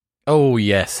Oh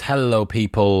yes, hello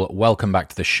people, welcome back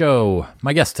to the show.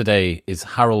 My guest today is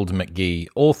Harold McGee,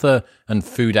 author and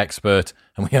food expert,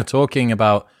 and we are talking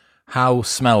about how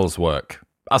smells work.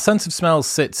 Our sense of smells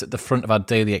sits at the front of our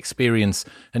daily experience,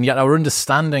 and yet our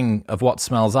understanding of what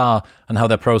smells are and how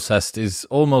they're processed is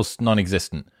almost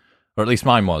non-existent, or at least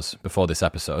mine was before this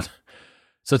episode.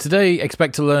 So today,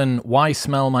 expect to learn why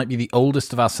smell might be the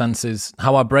oldest of our senses,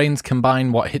 how our brains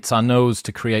combine what hits our nose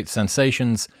to create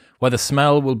sensations, whether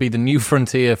smell will be the new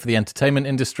frontier for the entertainment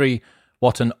industry,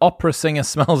 what an opera singer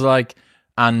smells like,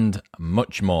 and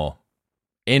much more.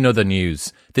 In other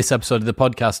news, this episode of the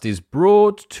podcast is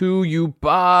brought to you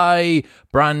by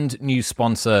brand new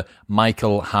sponsor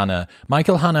Michael Hannah.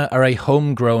 Michael Hannah are a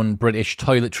homegrown British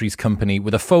toiletries company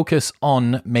with a focus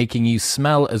on making you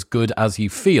smell as good as you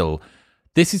feel.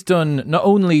 This is done not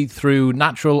only through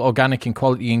natural, organic and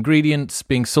quality ingredients,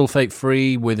 being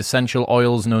sulfate-free with essential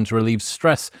oils known to relieve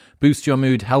stress, boost your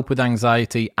mood, help with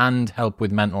anxiety and help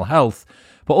with mental health,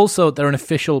 but also they're an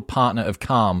official partner of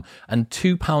Calm, and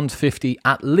 £2.50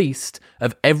 at least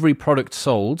of every product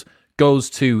sold goes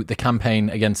to the campaign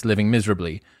against living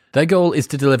miserably. Their goal is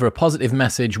to deliver a positive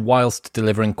message whilst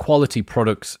delivering quality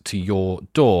products to your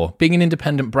door. Being an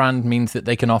independent brand means that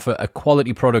they can offer a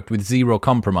quality product with zero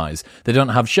compromise. They don't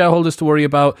have shareholders to worry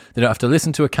about. They don't have to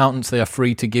listen to accountants. They are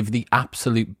free to give the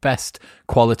absolute best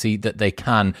quality that they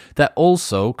can. They're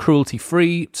also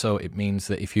cruelty-free, so it means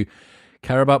that if you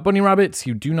care about bunny rabbits,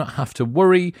 you do not have to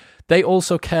worry. They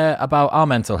also care about our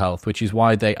mental health, which is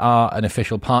why they are an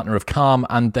official partner of Calm,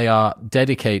 and they are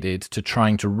dedicated to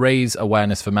trying to raise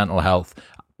awareness for mental health.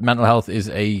 Mental health is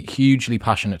a hugely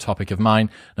passionate topic of mine,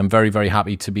 and I'm very, very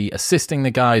happy to be assisting the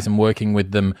guys and working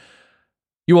with them.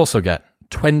 You also get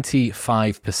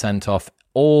 25% off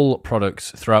all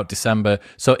products throughout December.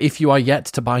 So if you are yet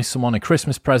to buy someone a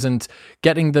Christmas present,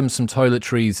 getting them some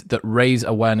toiletries that raise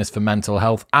awareness for mental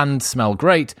health and smell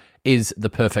great is the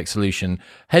perfect solution.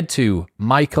 Head to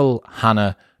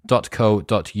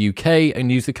michaelhannah.co.uk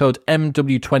and use the code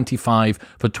MW25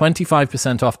 for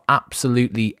 25% off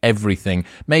absolutely everything.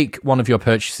 Make one of your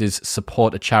purchases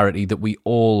support a charity that we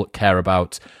all care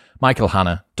about.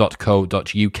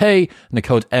 michaelhannah.co.uk and the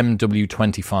code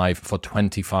MW25 for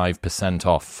 25%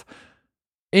 off.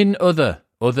 In other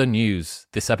news,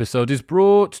 this episode is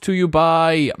brought to you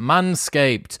by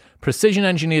Manscaped, precision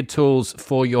engineered tools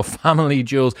for your family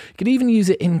jewels. You could even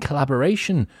use it in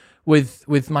collaboration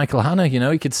with Michael Hannah. You know,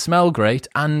 he could smell great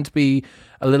and be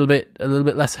a little bit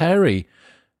less hairy.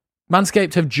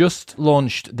 Manscaped have just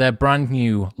launched their brand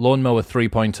new Lawnmower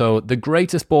 3.0, the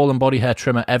greatest ball and body hair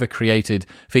trimmer ever created,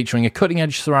 featuring a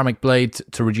cutting-edge ceramic blade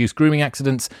to reduce grooming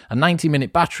accidents, a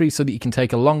 90-minute battery so that you can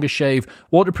take a longer shave,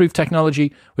 waterproof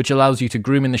technology which allows you to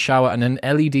groom in the shower, and an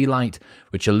LED light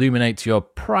which illuminates your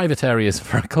private areas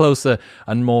for a closer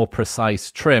and more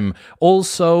precise trim.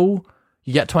 Also,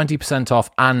 you get 20% off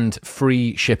and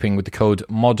free shipping with the code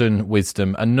Modern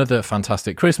Wisdom. Another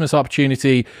fantastic Christmas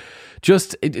opportunity.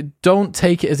 Just don't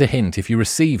take it as a hint. If you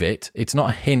receive it, it's not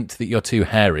a hint that you're too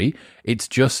hairy. It's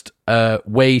just a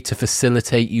way to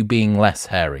facilitate you being less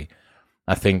hairy.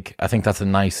 I think that's the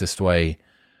nicest way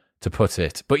to put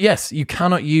it. But yes, you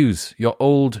cannot use your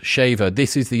old shaver.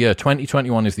 This is the year.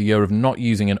 2021 is the year of not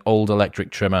using an old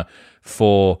electric trimmer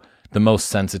for the most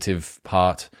sensitive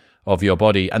part of your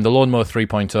body, and the Lawnmower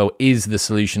 3.0 is the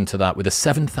solution to that, with a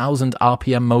 7,000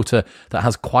 RPM motor that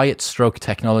has quiet stroke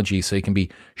technology, so you can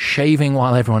be shaving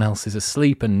while everyone else is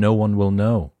asleep and no one will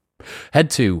know.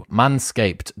 Head to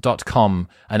manscaped.com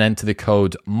and enter the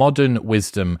code Modern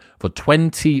Wisdom for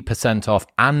 20% off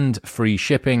and free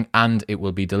shipping, and it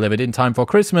will be delivered in time for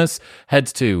Christmas. Head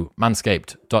to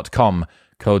manscaped.com,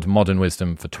 code Modern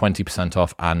Wisdom for 20%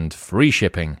 off and free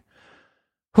shipping.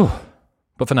 Whew.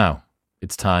 But for now,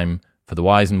 it's time for the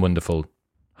wise and wonderful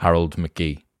Harold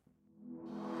McGee.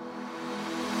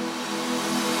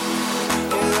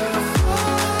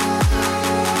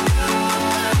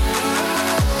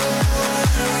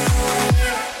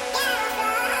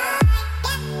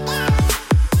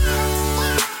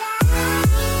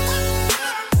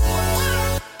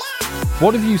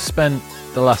 What have you spent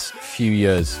the last few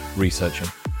years researching?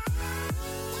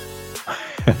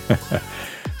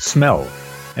 Smell,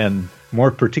 and more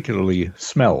particularly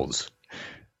smells.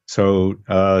 So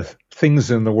things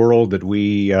in the world that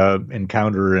we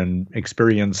encounter and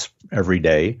experience every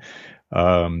day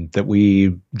that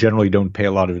we generally don't pay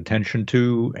a lot of attention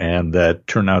to, and that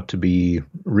turn out to be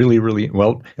really, really,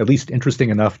 well, at least interesting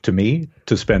enough to me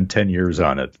to spend 10 years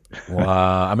on it.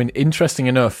 Wow. I mean, interesting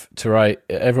enough to write.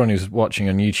 Everyone who's watching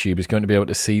on YouTube is going to be able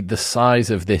to see the size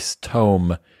of this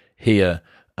tome here.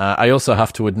 I also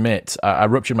have to admit, I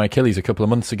ruptured my Achilles a couple of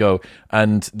months ago,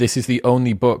 and this is the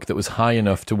only book that was high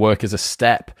enough to work as a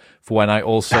step for when I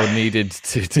also needed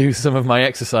to do some of my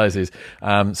exercises.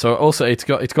 So also, it's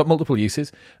got multiple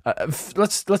uses.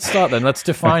 Let's start then. Let's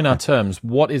define our terms.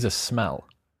 What is a smell?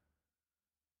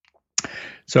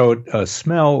 So a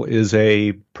smell is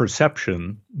a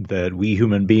perception that we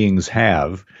human beings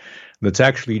have that's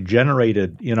actually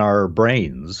generated in our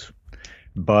brains,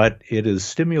 but it is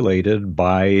stimulated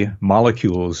by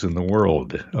molecules in the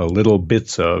world, little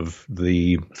bits of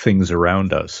the things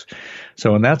around us.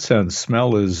 So in that sense,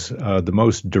 smell is the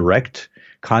most direct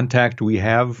contact we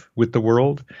have with the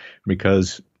world,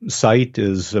 because sight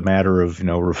is a matter of,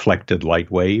 reflected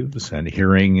light waves, and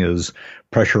hearing is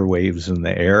pressure waves in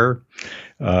the air.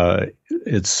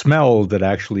 It's smell that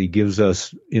actually gives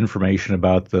us information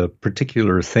about the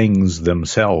particular things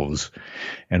themselves,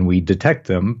 and we detect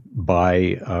them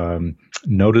by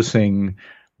noticing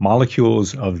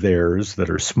molecules of theirs that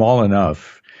are small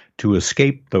enough to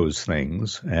escape those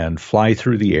things and fly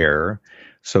through the air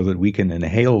so that we can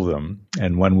inhale them.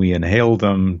 And when we inhale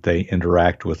them, they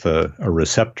interact with a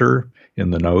receptor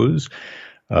in the nose.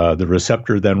 The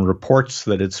receptor then reports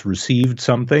that it's received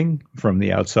something from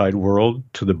the outside world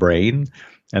to the brain,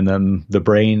 and then the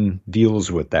brain deals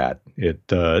with that.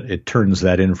 It turns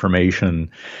that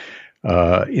information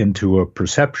into a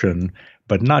perception,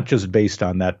 but not just based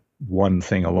on that one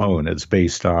thing alone. It's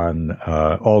based on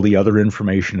all the other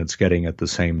information it's getting at the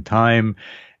same time,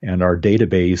 and our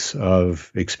database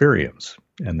of experience.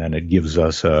 And then it gives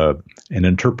us an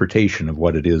interpretation of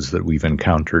what it is that we've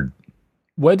encountered.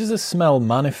 Where does a smell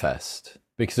manifest?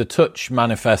 Because a touch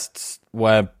manifests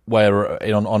where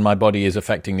on my body is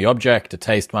affecting the object. A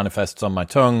taste manifests on my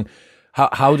tongue.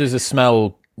 How does a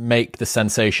smell make the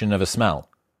sensation of a smell?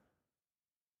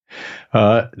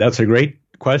 That's a great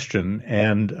question.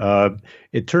 And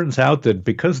it turns out that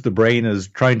because the brain is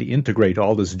trying to integrate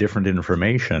all this different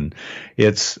information,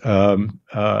 it's kind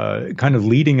of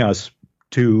leading us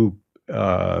to,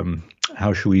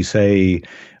 how should we say,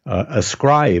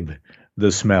 ascribe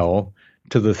the smell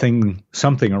to the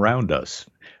something around us.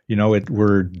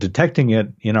 We're detecting it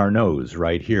in our nose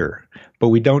right here, but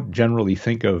we don't generally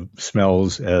think of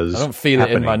smells as I don't feel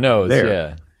it in my nose.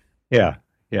 There. Yeah.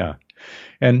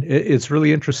 And it's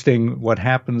really interesting what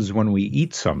happens when we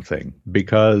eat something,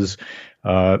 because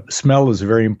smell is a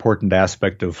very important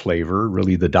aspect of flavor,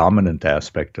 really the dominant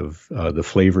aspect of the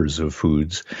flavors of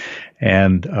foods.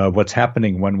 And what's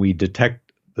happening when we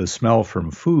detect the smell from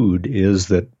food is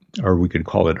that, or we could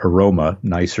call it aroma,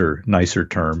 nicer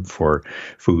term for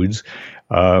foods.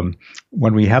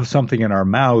 When we have something in our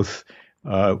mouth,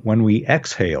 when we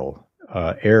exhale,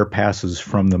 air passes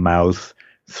from the mouth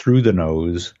through the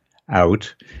nose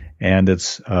out, and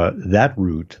it's that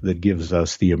route that gives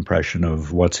us the impression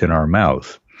of what's in our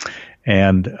mouth.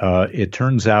 And it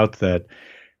turns out that,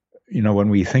 when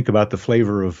we think about the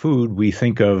flavor of food, we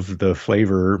think of the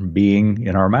flavor being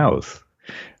in our mouth,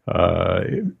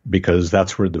 because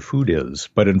that's where the food is.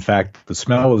 But in fact, the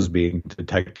smell is being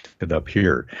detected up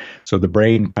here. So the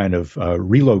brain kind of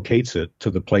relocates it to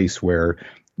the place where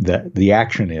the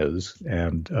action is,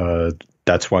 and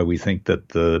that's why we think that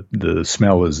the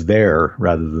smell is there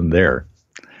rather than there.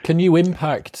 Can you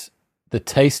impact the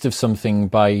taste of something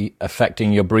by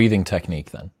affecting your breathing technique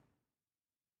then?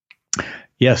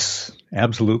 Yes,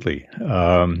 absolutely.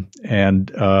 Lots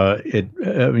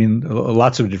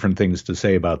of different things to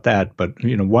say about that, but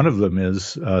one of them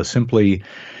is simply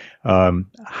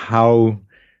how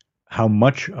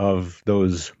much of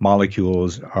those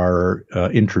molecules are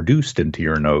introduced into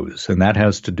your nose. And that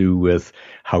has to do with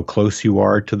how close you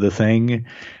are to the thing,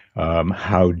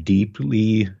 how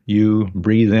deeply you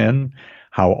breathe in,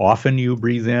 how often you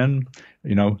breathe in.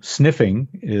 Sniffing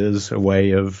is a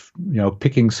way of,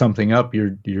 picking something up.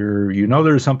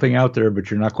 There's something out there,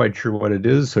 but you're not quite sure what it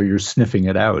is, so you're sniffing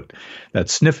it out. That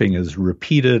sniffing is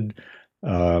repeated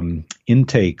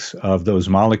intakes of those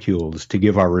molecules to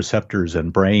give our receptors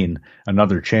and brain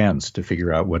another chance to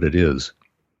figure out what it is.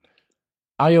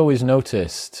 I always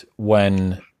noticed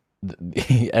when,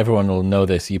 everyone will know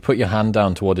this, you put your hand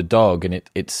down toward a dog and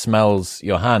it smells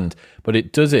your hand, but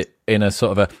it does it in a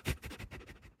sort of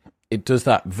it does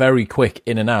that very quick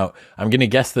in and out. I'm going to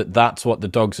guess that that's what the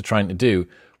dogs are trying to do.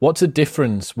 What's the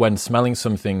difference when smelling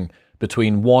something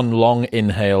between one long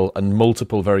inhale and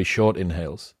multiple very short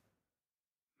inhales?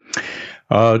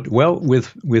 Well,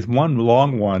 with one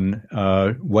long one,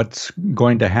 what's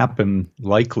going to happen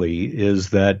likely is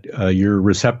that your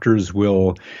receptors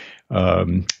will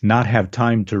not have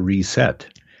time to reset.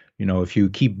 If you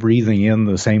keep breathing in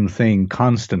the same thing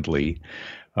constantly,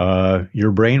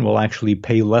 your brain will actually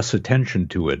pay less attention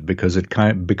to it because it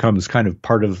becomes kind of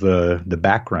part of the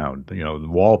background, the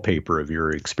wallpaper of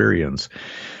your experience.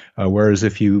 Whereas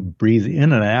if you breathe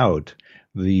in and out,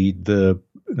 the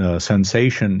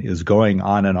sensation is going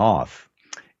on and off,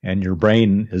 and your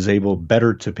brain is able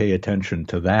better to pay attention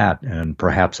to that and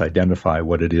perhaps identify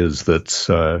what it is that's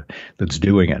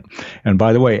doing it. And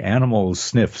by the way, animals'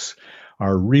 sniffs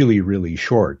are really, really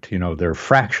short. They're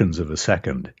fractions of a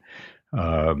second.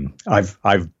 I've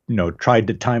tried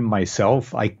to time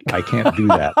myself. I can't do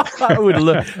that.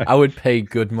 I would pay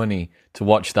good money to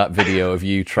watch that video of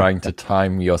you trying to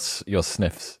time your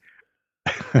sniffs.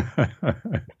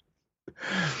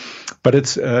 But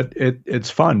it's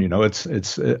fun,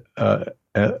 It's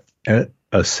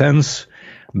a sense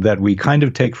that we kind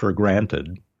of take for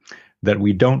granted that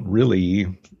we don't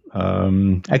really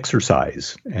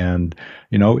exercise, and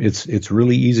it's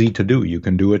really easy to do. You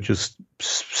can do it just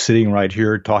sitting right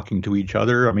here talking to each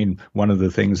other. I mean, one of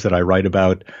the things that I write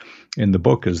about in the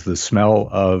book is the smell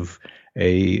of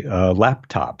a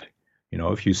laptop.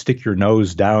 If you stick your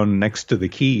nose down next to the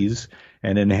keys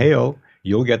and inhale,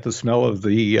 you'll get the smell of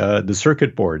the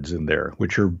circuit boards in there,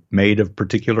 which are made of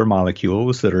particular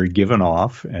molecules that are given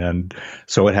off, and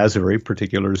so it has a very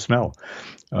particular smell.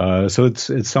 So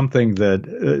it's something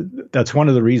that's one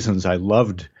of the reasons I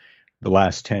loved the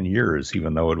last 10 years,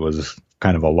 even though it was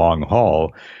kind of a long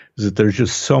haul, is that there's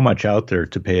just so much out there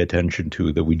to pay attention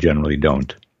to that we generally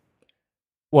don't.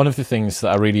 One of the things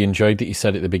that I really enjoyed that you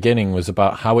said at the beginning was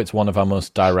about how it's one of our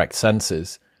most direct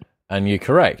senses. And you're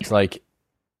correct. Like,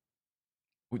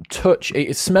 touch,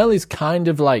 smell is kind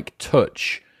of like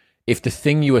touch if the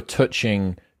thing you were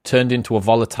touching turned into a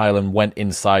volatile and went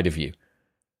inside of you.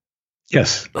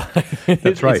 Yes,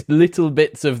 that's right. It's little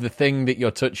bits of the thing that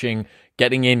you're touching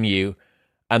getting in you,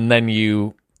 and then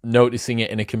you noticing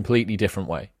it in a completely different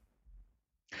way.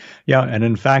 Yeah, and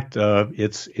in fact,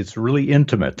 it's really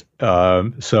intimate.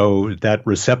 So that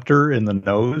receptor in the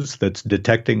nose that's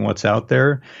detecting what's out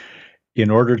there, in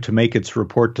order to make its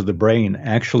report to the brain,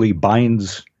 actually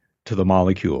binds to the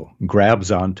molecule,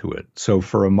 grabs onto it. So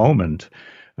for a moment,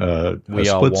 a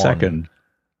split second,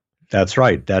 that's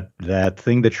right. That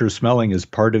thing that you're smelling is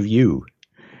part of you.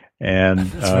 And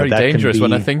it's very dangerous.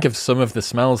 When I think of some of the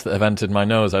smells that have entered my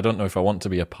nose, I don't know if I want to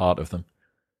be a part of them.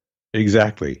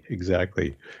 Exactly.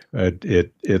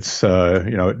 It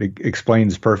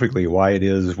explains perfectly why it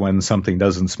is when something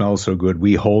doesn't smell so good,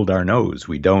 we hold our nose.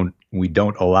 We don't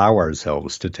allow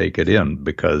ourselves to take it in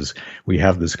because we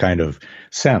have this kind of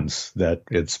sense that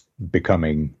it's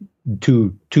becoming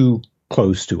too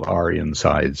close to our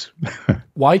insides.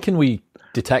 Why can we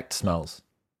detect smells?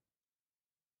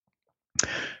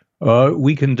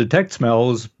 We can detect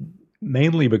smells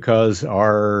mainly because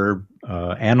our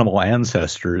animal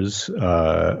ancestors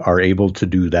are able to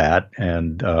do that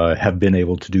and have been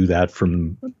able to do that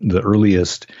from the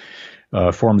earliest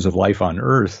forms of life on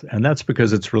Earth. And that's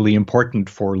because it's really important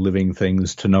for living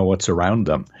things to know what's around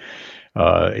them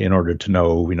in order to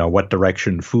know, what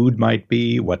direction food might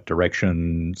be, what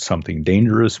direction something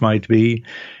dangerous might be.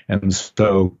 And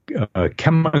so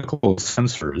chemical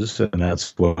sensors, and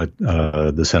that's what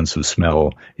the sense of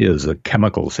smell is, a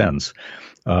chemical sense,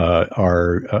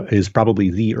 is probably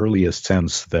the earliest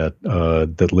sense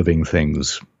that living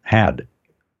things had.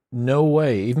 No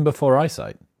way, even before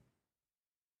eyesight.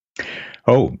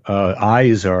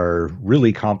 Eyes are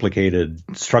really complicated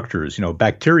structures.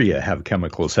 Bacteria have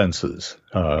chemical senses.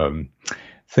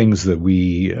 Things that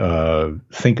we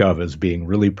think of as being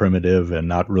really primitive and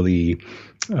not really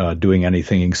doing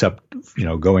anything except,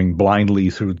 going blindly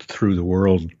through the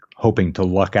world, hoping to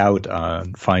luck out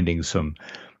on finding some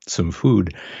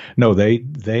food. No,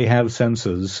 they have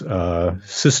senses,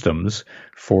 systems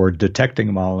for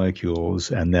detecting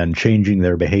molecules and then changing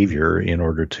their behavior in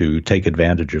order to take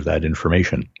advantage of that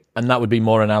information. And that would be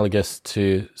more analogous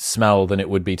to smell than it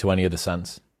would be to any other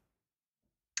sense.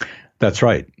 That's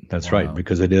right. That's right.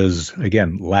 Because it is,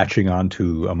 again, latching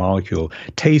onto a molecule.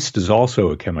 Taste is also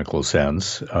a chemical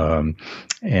sense. So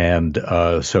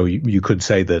you could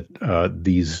say that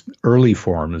these early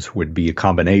forms would be a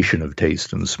combination of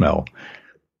taste and smell.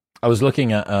 I was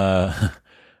looking at,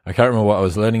 I can't remember what I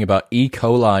was learning about, E.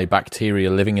 coli bacteria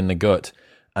living in the gut.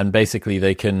 And basically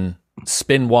they can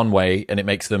spin one way and it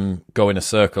makes them go in a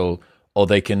circle, or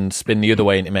they can spin the other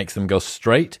way and it makes them go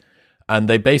straight. And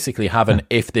they basically have an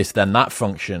if this then that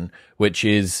function, which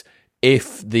is I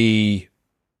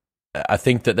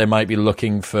think that they might be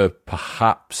looking for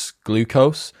perhaps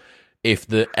glucose. If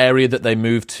the area that they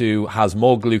move to has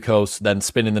more glucose, then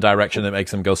spin in the direction that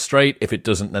makes them go straight. If it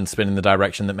doesn't, then spin in the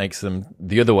direction that makes them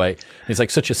the other way. It's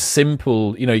like such a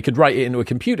simple, you could write it into a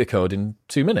computer code in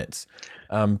 2 minutes.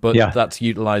 But that's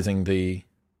utilizing the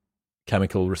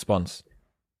chemical response.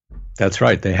 That's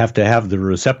right. They have to have the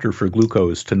receptor for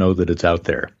glucose to know that it's out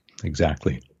there.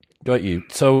 Exactly. Got you.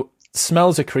 So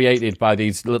smells are created by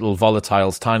these little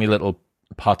volatiles, tiny little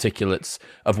particulates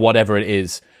of whatever it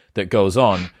is that goes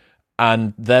on.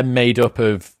 And they're made up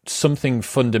of something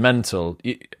fundamental.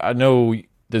 I know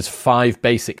there's 5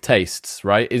 basic tastes,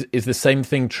 right? Is the same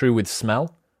thing true with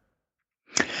smell?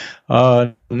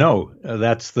 No,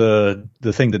 that's the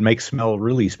thing that makes smell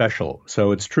really special.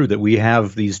 So it's true that we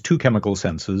have these 2 chemical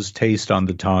senses, taste on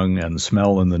the tongue and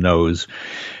smell in the nose.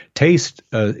 Taste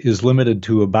is limited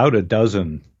to about a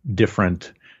dozen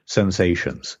different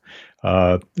sensations.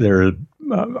 There are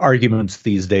arguments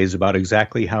these days about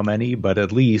exactly how many, but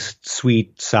at least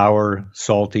sweet, sour,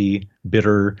 salty,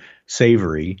 bitter,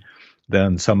 savory.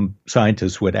 Then some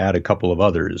scientists would add a couple of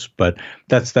others, but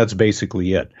that's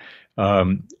basically it.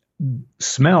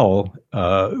 Smell,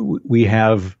 we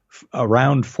have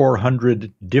around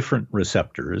 400 different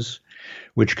receptors,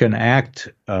 which can act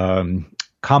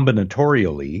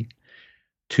combinatorially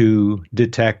to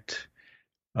detect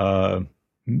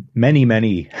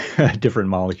many different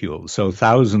molecules. So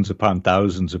thousands upon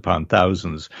thousands upon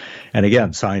thousands. And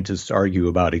again, scientists argue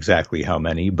about exactly how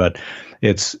many, but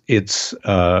it's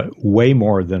way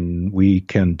more than we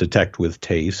can detect with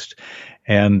taste.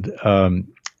 And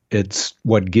it's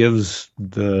what gives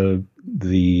gives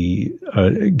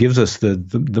us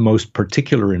the most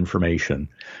particular information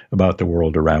about the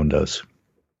world around us.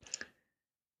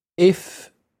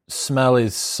 If smell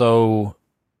is so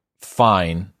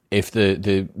fine, if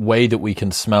the way that we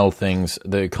can smell things,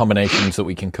 the combinations that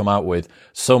we can come out with,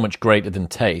 so much greater than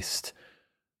taste,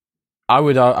 I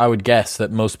would guess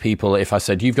that most people, if I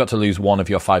said you've got to lose one of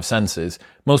your 5 senses,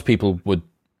 most people would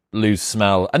lose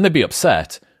smell, and they'd be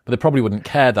upset, but they probably wouldn't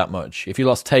care that much. If you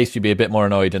lost taste, you'd be a bit more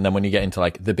annoyed, and then when you get into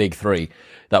like the big 3,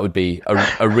 that would be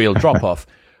a real drop off.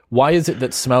 Why is it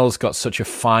that smell's got such a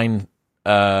fine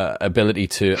ability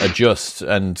to adjust,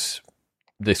 and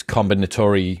this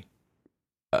combinatory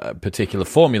particular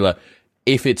formula,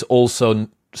 if it's also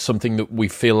something that we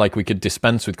feel like we could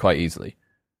dispense with quite easily?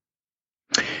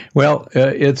 Well,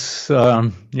 it's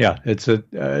an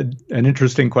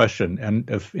interesting question, and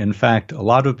in fact, a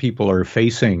lot of people are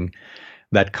facing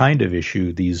that kind of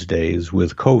issue these days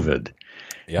with COVID,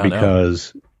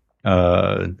 because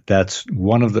that's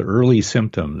one of the early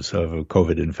symptoms of a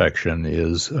COVID infection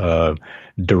is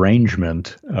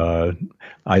derangement,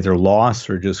 either loss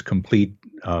or just complete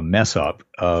mess up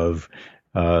of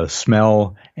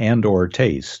smell and or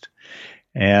taste.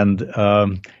 And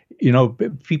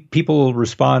people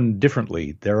respond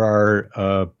differently. There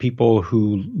are people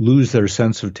who lose their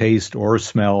sense of taste or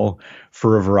smell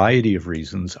for a variety of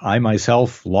reasons. I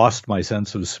myself lost my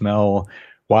sense of smell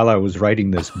while I was writing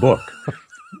this book,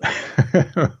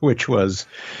 which was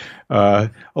a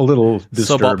little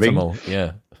disturbing. Suboptimal,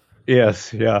 yeah.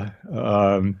 Yes, yeah.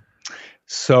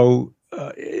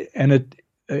 And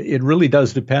it really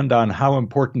does depend on how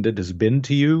important it has been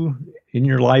to you in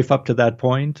your life up to that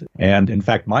point. And in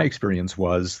fact, my experience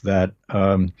was that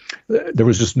there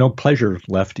was just no pleasure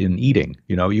left in eating.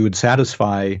 You would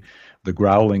satisfy the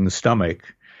growling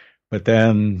stomach, but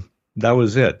then that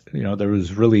was it. There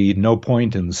was really no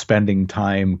point in spending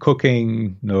time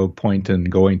cooking, no point in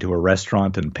going to a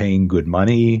restaurant and paying good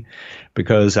money,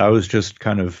 because I was just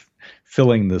kind of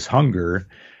filling this hunger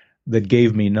that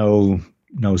gave me no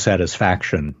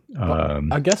satisfaction.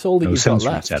 I guess all that you've got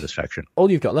left, satisfaction.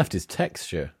 All you've got left is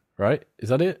texture, right? Is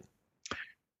that it?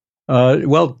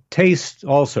 Well, taste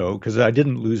also, because I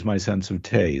didn't lose my sense of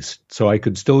taste, so I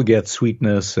could still get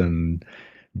sweetness and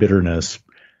bitterness,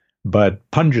 but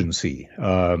pungency.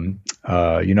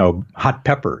 Hot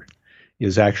pepper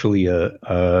is actually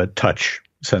a touch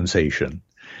sensation,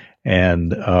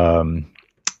 and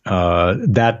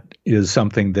that is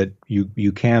something that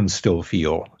you can still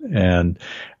feel. And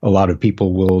a lot of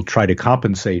people will try to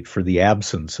compensate for the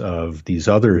absence of these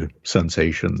other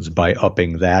sensations by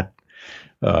upping that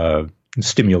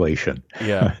stimulation.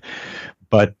 Yeah.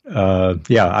 But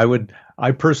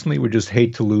I personally would just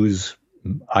hate to lose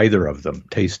either of them,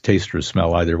 taste or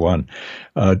smell, either one.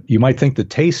 You might think the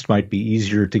taste might be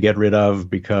easier to get rid of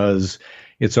because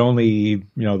it's only,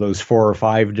 those 4 or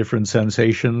 5 different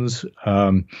sensations.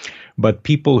 But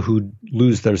people who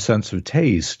lose their sense of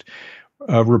taste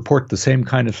report the same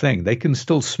kind of thing. They can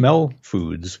still smell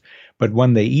foods, but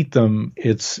when they eat them,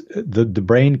 it's the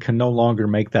brain can no longer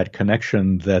make that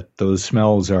connection that those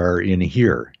smells are in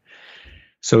here.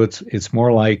 So it's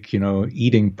more like,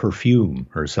 eating perfume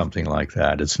or something like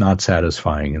that. It's not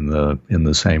satisfying in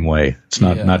the same way. It's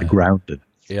not Yeah. grounded.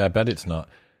 Yeah, I bet it's not.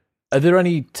 Are there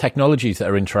any technologies that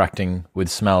are interacting with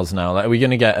smells now? Like, are we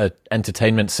going to get an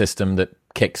entertainment system that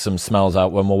kicks some smells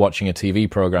out when we're watching a TV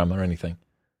program or anything?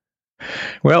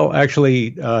 Well, actually,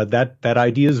 that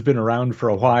idea has been around for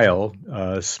a while.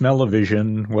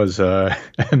 Smell-o-vision was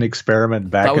an experiment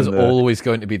back That was in the always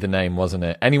going to be the name, wasn't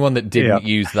it? Anyone that didn't yeah,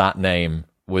 use that name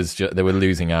was they were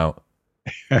losing out.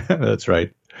 that's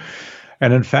right.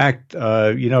 And in fact,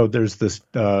 there's this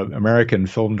American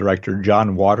film director,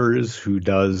 John Waters, who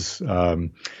does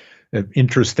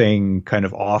interesting kind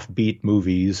of offbeat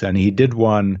movies. And he did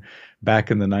one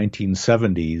back in the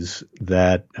 1970s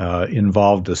that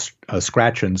involved a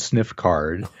scratch and sniff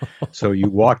card. So you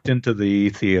walked into the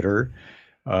theater,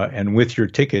 and with your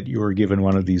ticket, you were given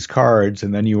one of these cards,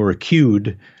 and then you were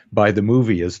cued by the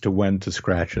movie as to when to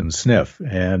scratch and sniff.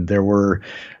 And there were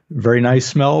very nice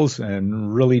smells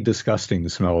and really disgusting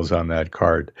smells on that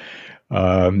card.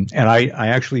 And I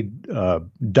actually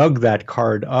dug that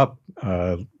card up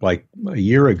like a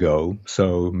year ago,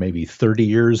 so maybe 30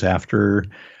 years after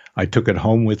I took it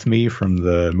home with me from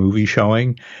the movie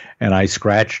showing, and I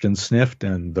scratched and sniffed,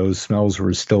 and those smells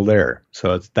were still there.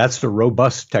 So that's the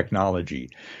robust technology.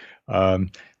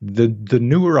 The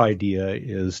newer idea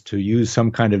is to use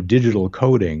some kind of digital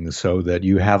coding so that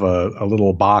you have a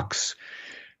little box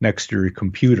next to your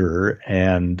computer,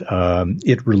 and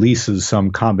it releases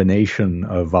some combination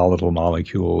of volatile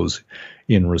molecules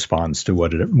in response to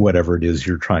whatever it is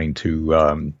you're trying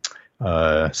to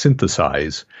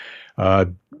synthesize.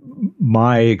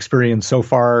 My experience so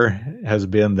far has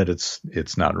been that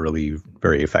it's not really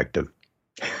very effective.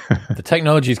 The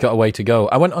technology's got a way to go.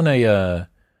 I went on I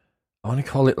want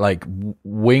to call it like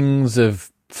Wings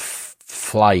of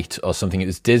Flight or something. It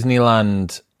was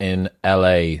Disneyland in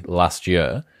LA last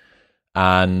year.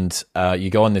 And you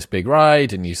go on this big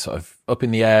ride and you sort of up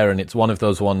in the air, and it's one of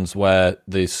those ones where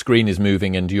the screen is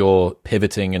moving and you're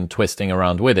pivoting and twisting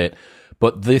around with it.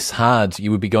 But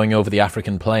you would be going over the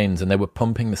African plains, and they were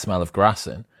pumping the smell of grass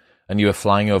in, and you were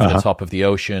flying over the top of the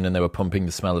ocean, and they were pumping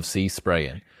the smell of sea spray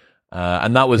in.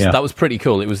 And that was pretty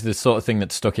cool. It was the sort of thing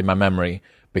that stuck in my memory,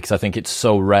 because I think it's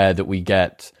so rare that we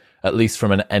get, at least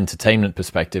from an entertainment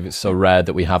perspective, it's so rare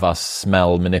that we have our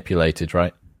smell manipulated,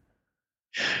 right?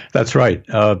 That's right.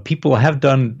 People have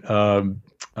done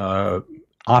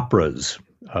operas,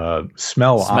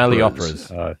 smelly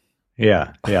operas.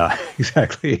 Yeah,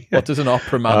 exactly. What does an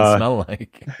opera man smell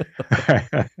like?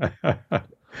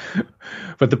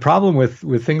 But the problem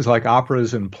with things like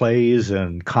operas and plays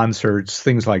and concerts,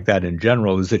 things like that in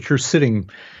general, is that you're sitting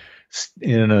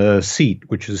in a seat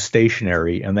which is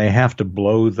stationary, and they have to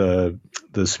blow the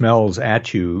smells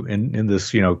at you in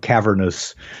this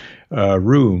cavernous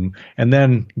room, and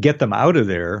then get them out of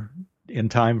there in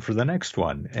time for the next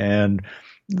one. And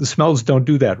the smells don't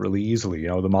do that really easily.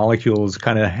 The molecules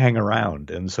kind of hang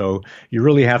around. And so you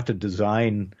really have to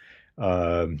design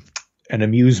an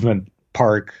amusement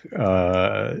park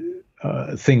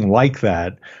thing like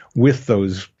that with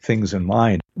those things in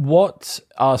mind. What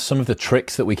are some of the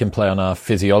tricks that we can play on our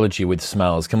physiology with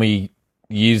smells? Can we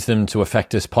use them to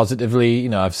affect us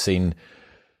positively? I've seen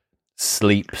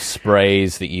sleep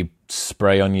sprays that you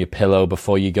spray on your pillow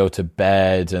before you go to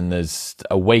bed, and there's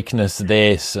awakeness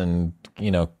this, and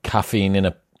caffeine in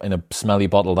a smelly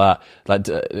bottle that. Like,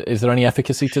 is there any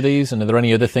efficacy to these, and are there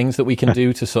any other things that we can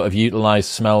do to sort of utilize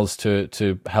smells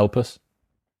to help us?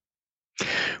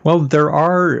 Well, there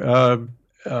are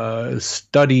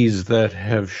studies that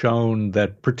have shown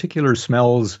that particular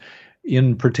smells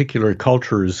in particular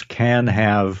cultures can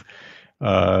have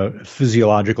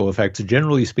physiological effects,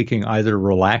 generally speaking, either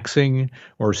relaxing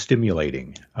or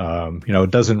stimulating.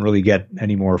 It doesn't really get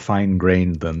any more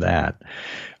fine-grained than that.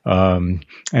 And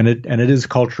it is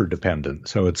culture dependent.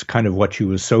 So it's kind of what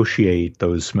you associate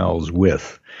those smells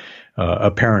with.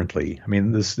 Apparently, I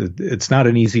mean, it's not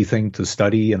an easy thing to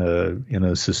study in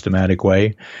a systematic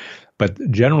way, but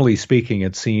generally speaking,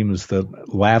 it seems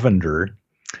that lavender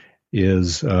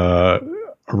is a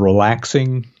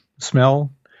relaxing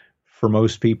smell for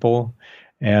most people,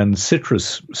 and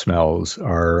citrus smells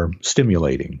are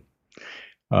stimulating,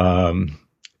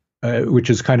 which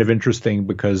is kind of interesting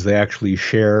because they actually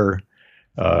share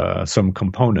some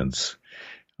components.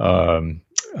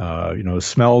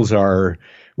 Smells are.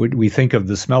 We think of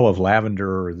the smell of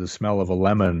lavender or the smell of a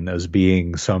lemon as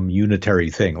being some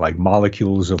unitary thing, like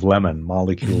molecules of lemon,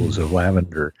 molecules of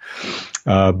lavender.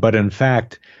 But in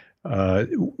fact,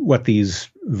 what these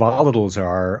volatiles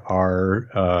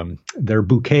are they're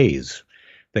bouquets.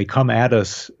 they come at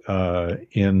us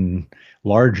in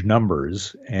large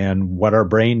numbers, and what our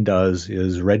brain does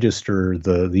is register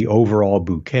the overall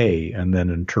bouquet and then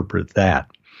interpret that.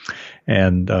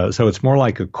 And so it's more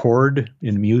like a chord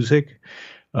in music.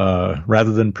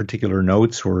 Rather than particular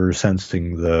notes, we're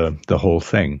sensing the whole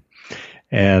thing.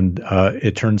 And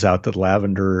it turns out that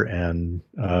lavender and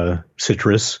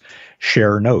citrus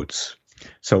share notes.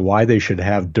 So why they should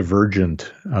have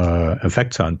divergent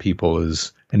effects on people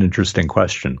is an interesting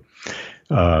question.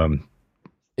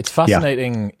 It's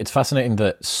fascinating. Yeah. It's fascinating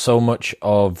that so much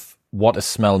of what a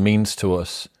smell means to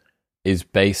us is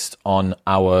based on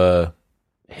our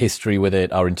history with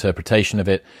it, our interpretation of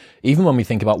it. Even when we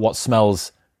think about what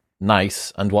smells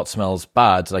nice and what smells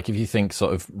bad, like if you think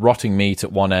sort of rotting meat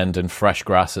at one end and fresh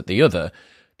grass at the other,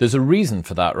 there's a reason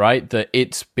for that, right? That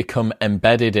it's become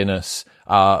embedded in us.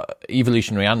 Our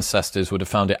evolutionary ancestors would have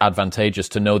found it advantageous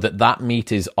to know that that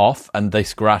meat is off and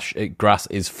this grass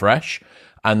is fresh,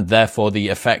 and therefore the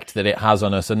effect that it has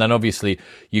on us. And then obviously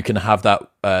you can have that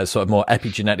sort of more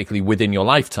epigenetically within your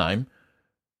lifetime,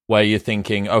 where you're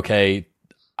thinking, okay,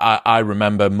 I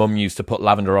remember Mum used to put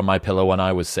lavender on my pillow when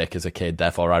I was sick as a kid,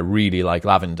 therefore I really like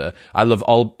lavender. I love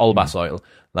Olbas oil,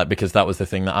 like, because that was the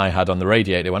thing that I had on the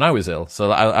radiator when I was ill.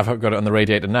 So I've got it on the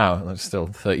radiator now. I'm still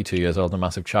 32 years old, a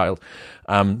massive child.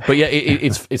 But yeah,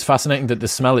 it's fascinating that the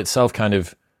smell itself kind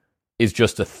of is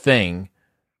just a thing,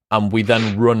 and we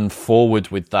then run forward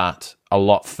with that a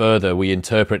lot further. We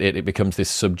interpret it. It becomes this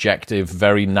subjective,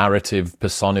 very narrative,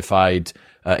 personified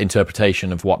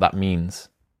interpretation of what that means.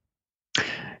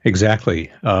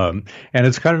 Exactly. And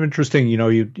it's kind of interesting,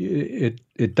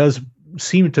 it does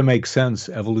seem to make sense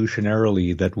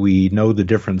evolutionarily that we know the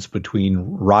difference between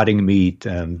rotting meat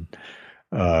and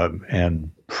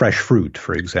fresh fruit,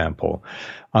 for example.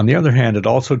 On the other hand, it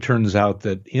also turns out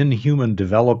that in human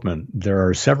development, there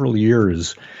are several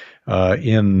years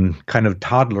in kind of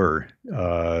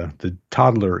the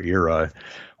toddler era,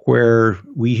 where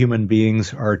we human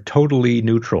beings are totally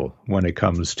neutral when it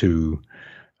comes to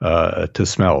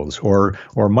smells, or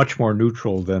much more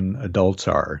neutral than adults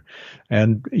are.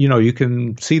 And, you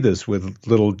can see this with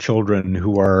little children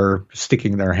who are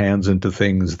sticking their hands into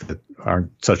things that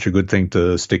aren't such a good thing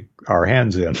to stick our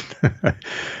hands in,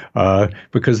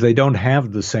 because they don't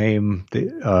have the same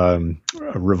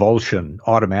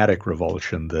automatic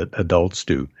revulsion that adults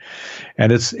do.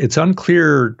 And it's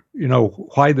unclear,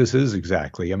 why this is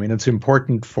exactly. I mean, it's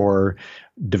important for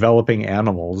developing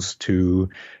animals to,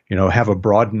 have a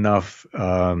broad enough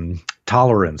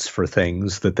tolerance for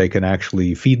things that they can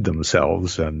actually feed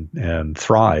themselves and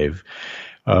thrive.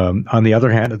 On the other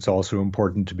hand, it's also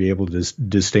important to be able to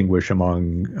distinguish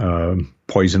among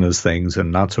poisonous things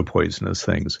and not so poisonous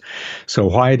things. So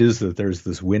why it is that there's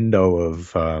this window of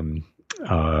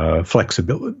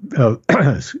flexibility,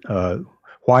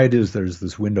 why it is there's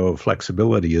this window of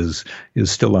flexibility is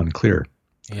still unclear.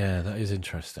 Yeah, that is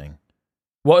interesting.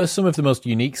 What are some of the most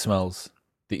unique smells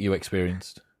that you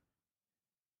experienced?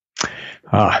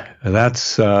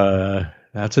 That's a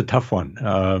tough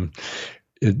one.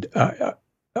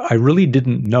 I really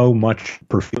didn't know much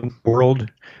perfume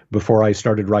world before I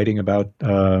started writing about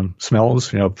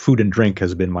smells. Food and drink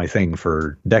has been my thing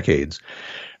for decades.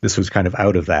 This was kind of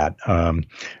out of that.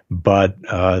 But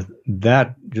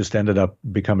that just ended up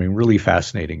becoming really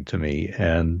fascinating to me.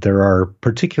 And there are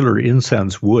particular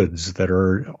incense woods that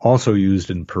are also used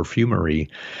in perfumery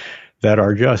that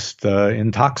are just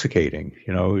intoxicating.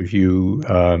 If you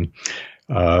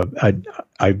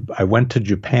I went to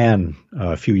Japan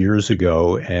a few years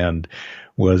ago and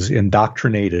was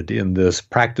indoctrinated in this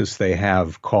practice they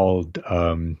have called,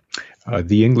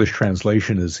 the English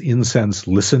translation is incense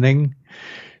listening.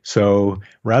 So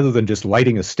rather than just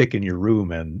lighting a stick in your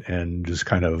room and just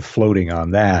kind of floating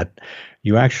on that,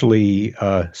 you actually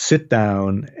sit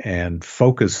down and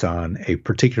focus on a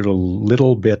particular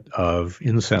little bit of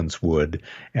incense wood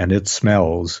and its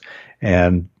smells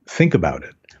and think about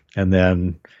it. And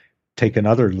then take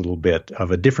another little bit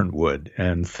of a different wood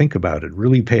and think about it.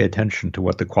 Really pay attention to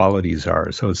what the qualities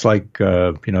are. So it's like,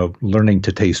 learning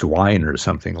to taste wine or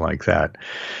something like that.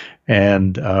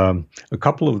 And a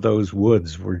couple of those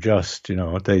woods were just,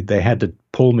 they had to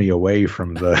pull me away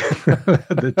from the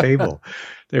the table.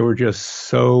 They were just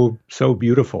so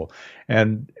beautiful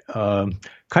and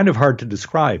kind of hard to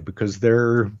describe because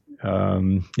they're,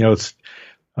 it's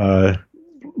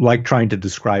like trying to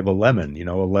describe a lemon.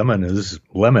 A lemon is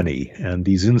lemony, and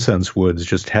these incense woods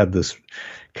just had this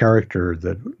character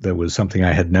that was something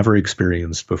I had never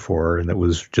experienced before, and that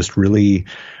was just really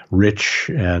rich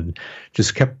and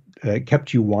just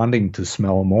kept you wanting to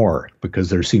smell more because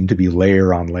there seemed to be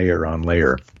layer on layer on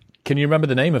layer. Can you remember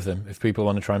the name of them if people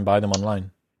want to try and buy them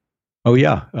online? Oh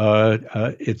yeah,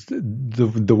 it's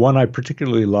the one I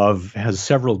particularly love has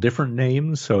several different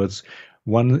names. So it's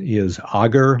one is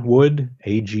agar wood,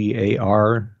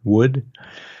 Agar wood.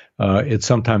 It's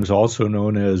sometimes also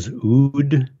known as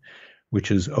oud,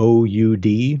 which is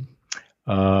OUD,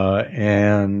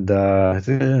 and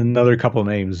another couple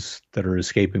names that are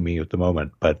escaping me at the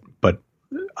moment. But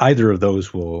either of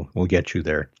those will get you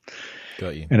there.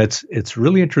 Got you. And it's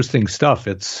really interesting stuff.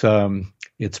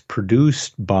 It's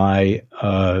produced by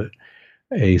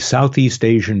a Southeast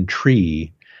Asian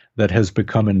tree that has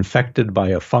become infected by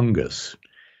a fungus.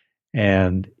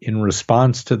 And in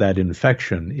response to that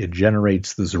infection, it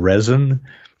generates this resin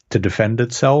to defend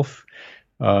itself.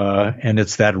 And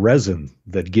it's that resin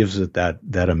that gives it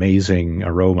that amazing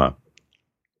aroma.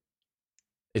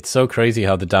 It's so crazy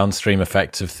how the downstream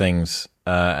effects of things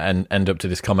and end up to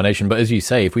this combination. But as you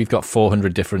say, if we've got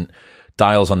 400 different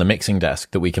dials on the mixing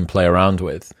desk that we can play around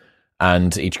with,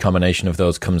 and each combination of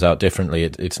those comes out differently,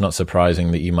 it's not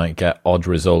surprising that you might get odd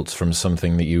results from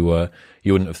something that you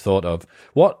wouldn't have thought of.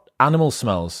 What animal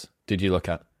smells did you look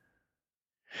at?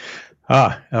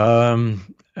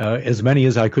 As many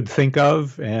as I could think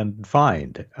of and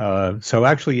find. So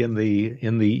actually, in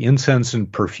the incense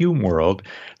and perfume world,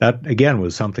 that again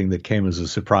was something that came as a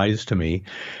surprise to me.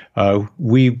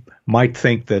 We might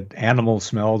think that animal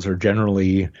smells are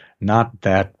generally not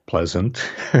that pleasant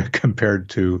compared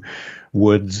to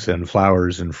woods and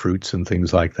flowers and fruits and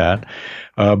things like that.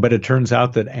 But it turns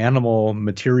out that animal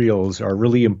materials are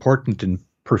really important in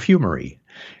perfumery.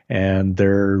 And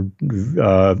they're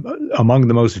among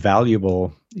the most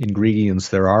valuable ingredients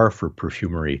there are for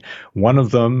perfumery. One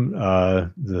of them,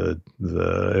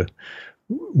 the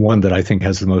one that I think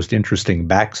has the most interesting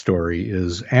backstory,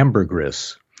 is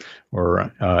ambergris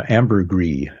or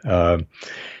ambergris.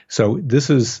 So this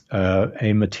is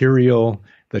a material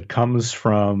that comes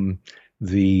from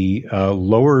the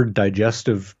lower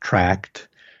digestive tract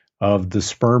of the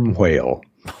sperm whale.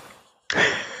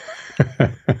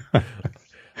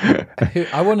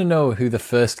 I want to know who the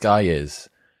first guy is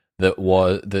that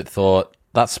thought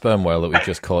that sperm whale that we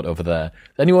just caught over there.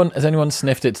 Has anyone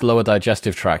sniffed its lower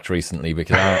digestive tract recently?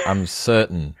 Because I'm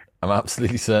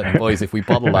absolutely certain, boys, if we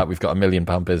bottle that, we've got £1 million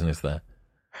business there.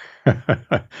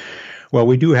 Well,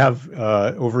 we do have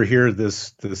over here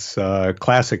this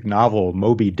classic novel,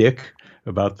 Moby Dick,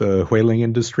 about the whaling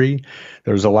industry.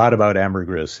 There's a lot about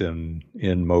ambergris in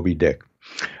Moby Dick.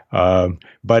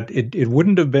 But it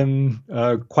wouldn't have been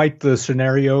quite the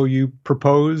scenario you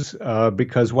propose,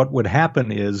 because what would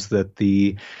happen is that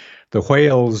the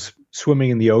whales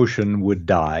swimming in the ocean would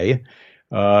die,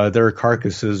 their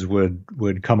carcasses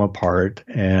would come apart,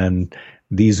 and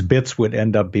these bits would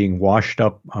end up being washed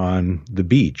up on the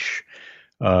beach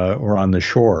or on the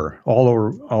shore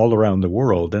all around the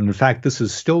world. And in fact, this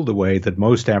is still the way that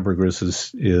most ambergris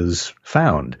is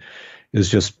found, is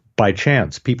just by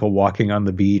chance, people walking on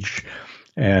the beach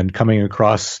and coming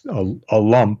across a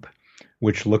lump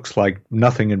which looks like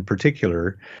nothing in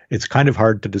particular. It's kind of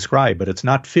hard to describe, but it's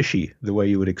not fishy the way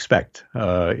you would expect.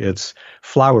 It's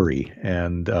flowery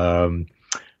and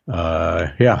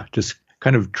just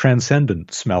kind of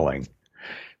transcendent smelling.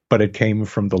 But it came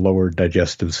from the lower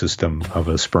digestive system of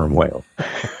a sperm whale.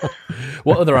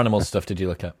 What other animal stuff did you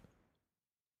look at?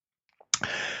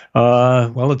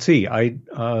 Well, let's see. I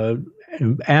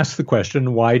asked the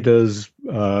question, why does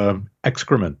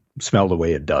excrement smell the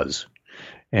way it does?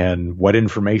 And what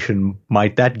information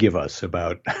might that give us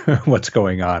about what's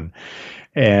going on?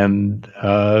 And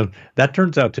that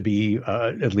turns out to be,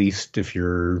 at least if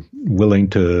you're willing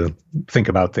to think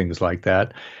about things like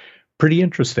that, pretty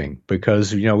interesting,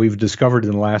 because, we've discovered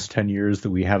in the last 10 years that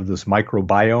we have this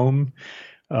microbiome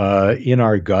in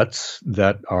our guts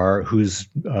whose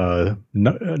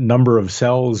number of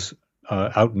cells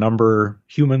outnumber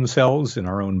human cells in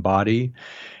our own body.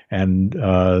 And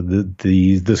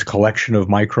this collection of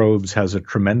microbes has a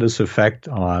tremendous effect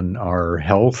on our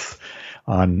health,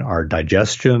 on our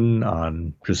digestion,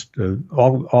 on just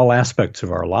all aspects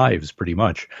of our lives, pretty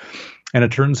much. And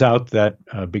it turns out that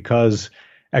because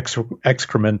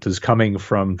excrement is coming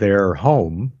from their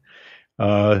home,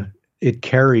 it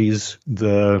carries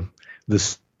the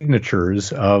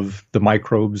signatures of the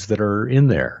microbes that are in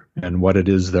there and what it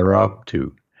is they're up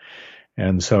to.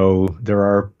 And so there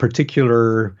are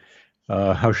particular,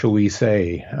 how shall we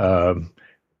say,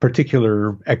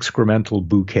 particular excremental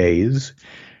bouquets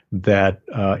that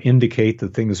indicate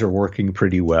that things are working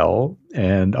pretty well,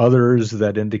 and others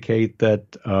that indicate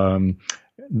that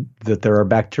that there are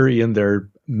bacteria in there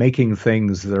making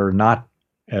things that are not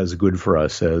as good for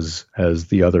us as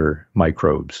the other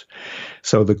microbes.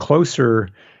 So the closer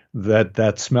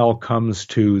that smell comes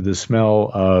to the smell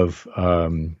of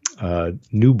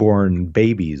newborn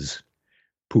babies'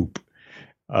 poop,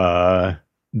 the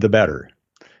better.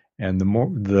 And the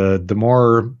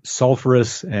more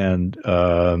sulfurous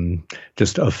and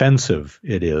just offensive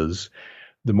it is,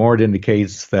 the more it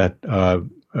indicates that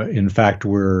in fact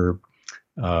we're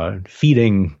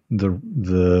feeding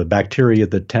the bacteria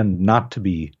that tend not to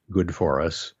be good for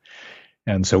us.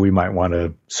 And so we might want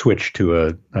to switch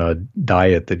to a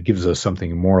diet that gives us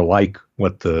something more like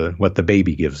what the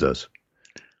baby gives us.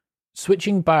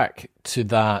 Switching back to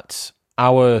that,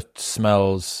 our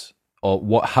smells,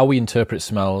 or how we interpret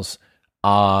smells,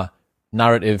 are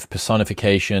narrative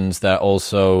personifications. They're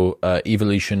also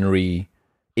evolutionary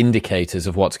indicators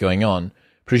of what's going on.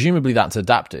 Presumably that's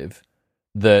adaptive,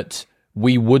 that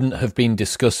we wouldn't have been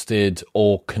disgusted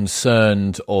or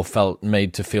concerned or felt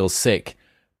made to feel sick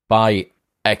by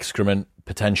excrement,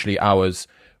 potentially ours,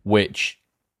 which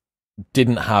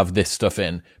didn't have this stuff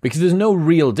in, because there's no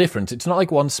real difference. It's not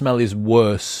like one smell is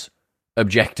worse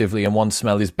objectively and one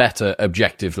smell is better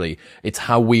objectively. It's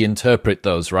how we interpret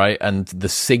those, right? And the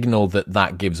signal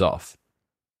that gives off.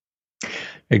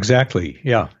 Exactly.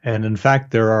 Yeah. And in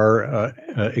fact, there are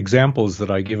examples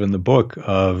that I give in the book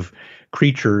of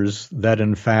creatures that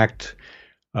in fact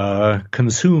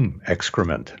consume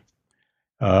excrement.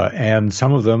 And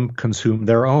some of them consume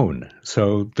their own.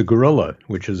 So the gorilla,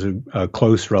 which is a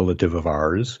close relative of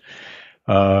ours,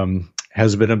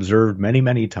 has been observed many,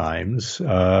 many times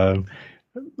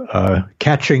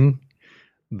catching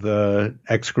the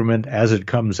excrement as it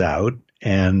comes out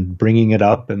and bringing it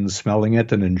up and smelling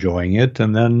it and enjoying it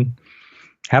and then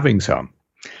having some.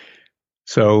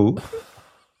 So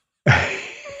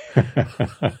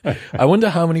I wonder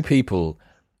how many people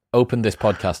opened this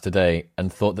podcast today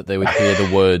and thought that they would hear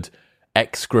the word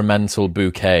excremental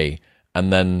bouquet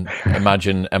and then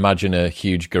imagine a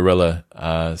huge gorilla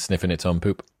sniffing its own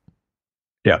poop.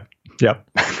 Yeah.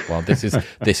 Well, this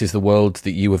is the world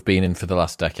that you have been in for the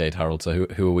last decade, Harold. So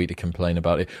who are we to complain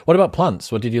about it? What about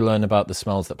plants? What did you learn about the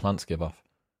smells that plants give off?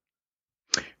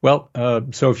 Well,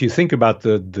 so if you think about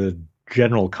the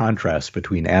general contrast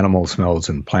between animal smells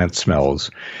and plant smells,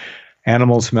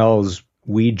 animal smells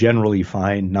we generally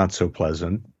find not so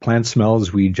pleasant. Plant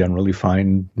smells we generally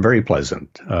find very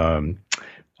pleasant.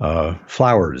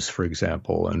 Flowers, for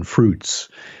example, and fruits.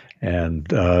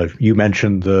 And you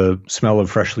mentioned the smell of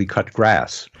freshly cut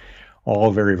grass, all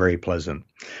very, very pleasant.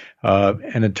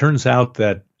 And it turns out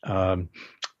that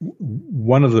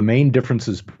one of the main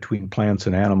differences between plants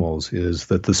and animals is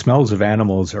that the smells of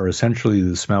animals are essentially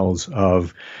the smells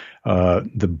of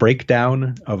the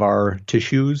breakdown of our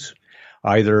tissues,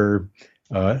 either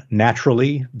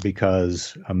naturally,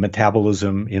 because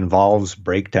metabolism involves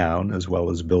breakdown as well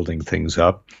as building things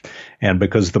up, and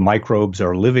because the microbes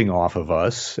are living off of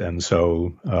us, and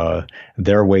so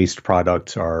their waste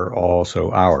products are also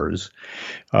ours.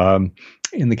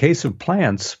 In the case of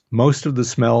plants, most of the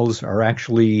smells are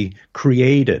actually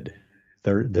created.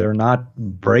 They're not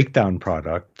breakdown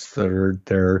products.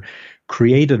 They're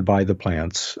created by the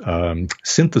plants,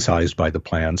 synthesized by the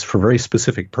plants for very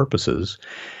specific purposes.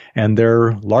 And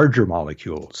they're larger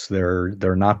molecules.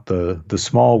 They're not the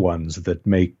small ones that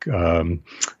make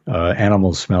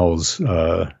animal smells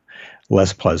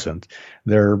less pleasant.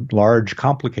 They're large,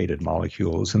 complicated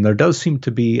molecules. And there does seem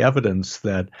to be evidence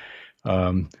that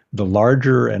the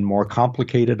larger and more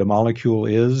complicated a molecule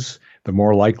is, the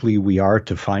more likely we are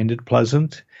to find it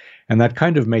pleasant. And that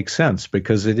kind of makes sense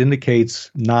because it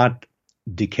indicates not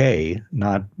decay,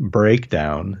 not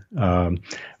breakdown,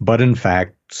 but in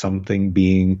fact, something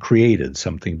being created,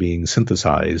 something being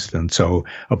synthesized, and so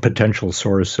a potential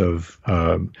source of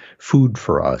food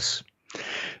for us.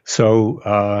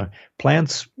 So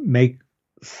plants make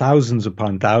thousands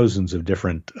upon thousands of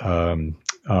different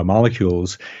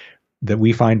molecules that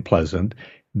we find pleasant.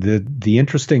 The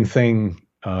interesting thing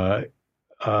kind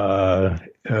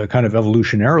of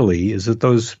evolutionarily is that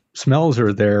those smells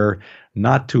are there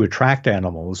not to attract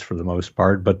animals for the most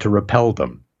part, but to repel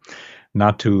them.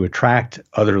 Not to attract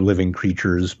other living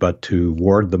creatures, but to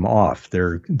ward them off.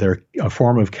 They're a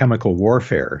form of chemical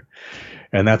warfare.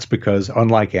 And that's because,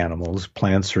 unlike animals,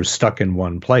 plants are stuck in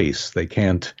one place. They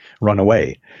can't run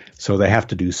away. So they have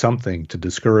to do something to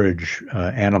discourage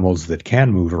animals that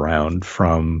can move around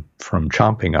from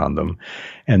chomping on them.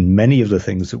 And many of the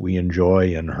things that we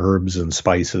enjoy in herbs and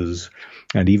spices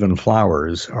and even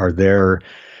flowers are there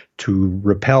to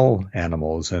repel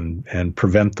animals and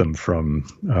prevent them from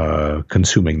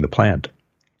consuming the plant.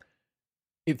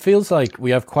 It feels like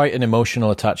we have quite an emotional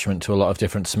attachment to a lot of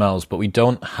different smells, but we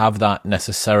don't have that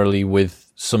necessarily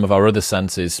with some of our other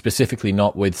senses, specifically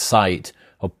not with sight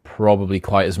or probably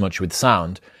quite as much with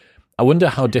sound. I wonder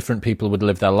how different people would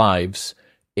live their lives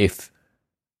if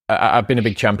I've been a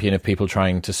big champion of people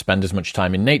trying to spend as much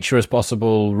time in nature as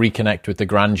possible, reconnect with the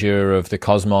grandeur of the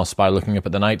cosmos by looking up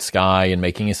at the night sky and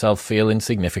making yourself feel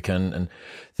insignificant and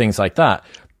things like that.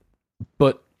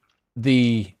 But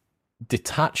the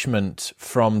detachment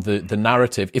from the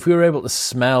narrative, if we were able to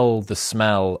smell the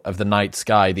smell of the night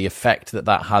sky, the effect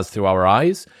that has through our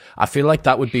eyes, I feel like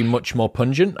that would be much more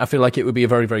pungent. I feel like it would be a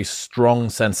very, very strong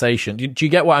sensation. Do you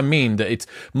get what I mean? That it's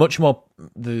much more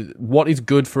what is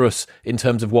good for us in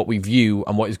terms of what we view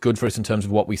and what is good for us in terms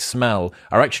of what we smell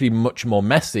are actually much more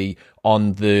messy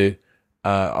on the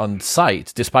on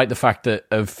sight, despite the fact that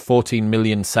of 14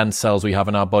 million sense cells we have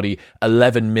in our body,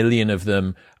 11 million of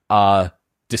them are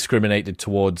discriminated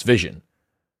towards vision.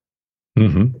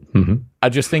 I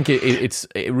just think it's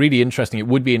really interesting. It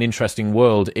would be an interesting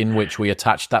world in which we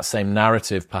attach that same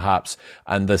narrative, perhaps,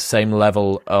 and the same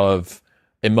level of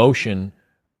emotion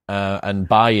and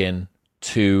buy-in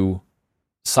to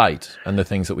sight and the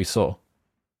things that we saw.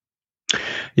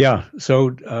 Yeah.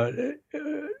 So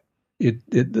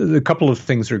a couple of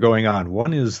things are going on.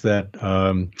 One is that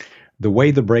the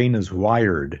way the brain is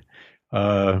wired,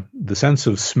 the sense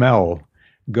of smell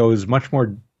goes much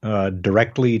more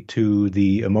directly to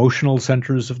the emotional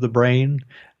centers of the brain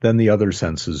than the other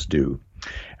senses do.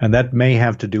 And that may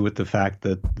have to do with the fact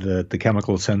that the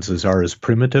chemical senses are as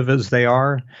primitive as they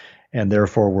are, and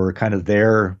therefore we're kind of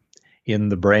there in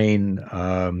the brain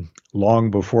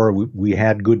long before we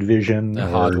had good vision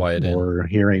or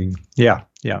hearing. Yeah.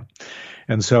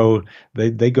 And so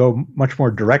they go much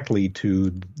more directly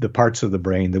to the parts of the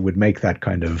brain that would make that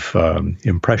kind of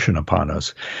impression upon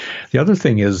us. The other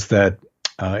thing is that,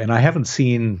 and I haven't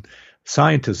seen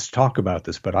scientists talk about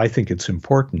this, but I think it's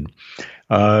important.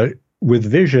 With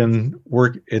vision,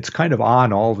 it's kind of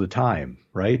on all the time,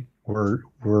 right?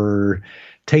 We're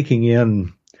taking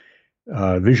in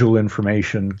visual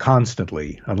information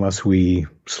constantly, unless we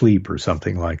sleep or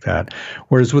something like that.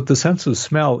 Whereas with the sense of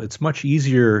smell, it's much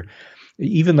easier.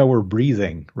 Even though we're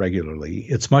breathing regularly,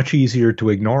 it's much easier to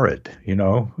ignore it. I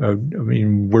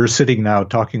mean, we're sitting now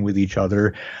talking with each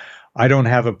other. I don't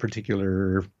have a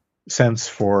particular sense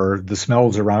for the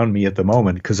smells around me at the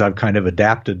moment because I've kind of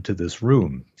adapted to this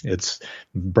room.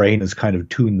 Brain has kind of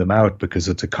tuned them out because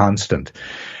it's a constant.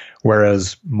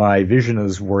 Whereas my vision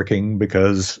is working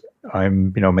because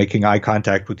I'm, making eye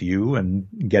contact with you and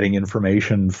getting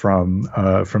information from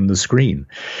the screen.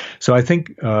 So I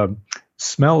think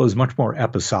smell is much more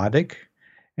episodic,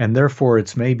 and therefore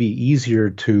it's maybe easier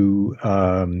to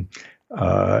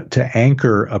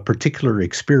anchor a particular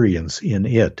experience in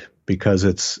it because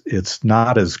it's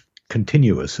not as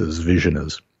continuous as vision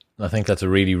is. I think that's a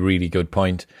really, really good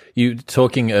point. You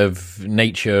talking of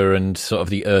nature and sort of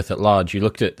the earth at large, you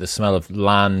looked at the smell of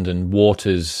land and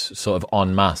waters sort of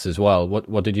en masse as well.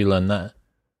 What did you learn there?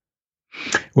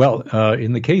 Well,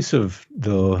 in the case of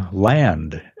the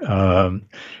land,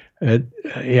 it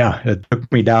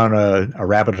took me down a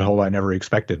rabbit hole I never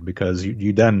expected because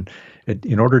you then,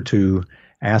 in order to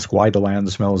ask why the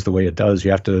land smells the way it does, you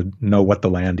have to know what the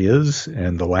land is,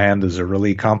 and the land is a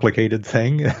really complicated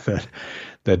thing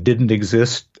that didn't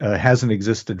exist, hasn't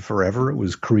existed forever. It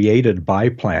was created by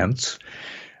plants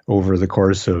over the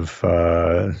course of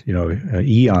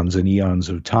eons and eons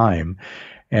of time,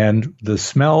 and the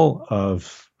smell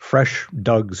of fresh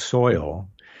dug soil,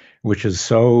 which is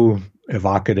so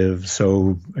evocative,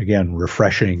 so again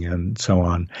refreshing and so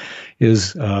on,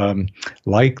 is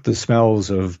like the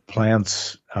smells of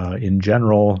plants in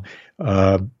general,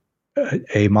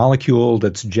 a molecule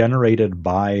that's generated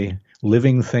by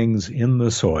living things in the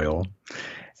soil.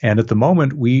 And at the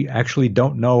moment, we actually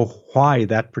don't know why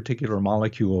that particular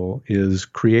molecule is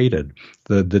created.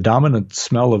 The dominant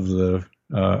smell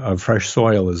of fresh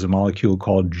soil is a molecule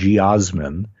called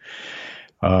geosmin.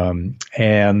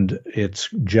 And it's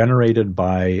generated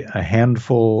by a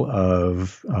handful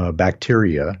of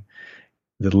bacteria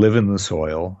that live in the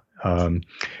soil.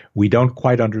 We don't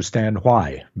quite understand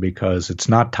why, because it's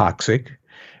not toxic.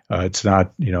 It's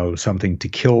not, something to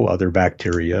kill other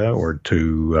bacteria or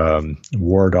to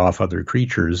ward off other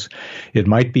creatures. It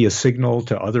might be a signal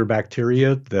to other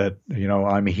bacteria that,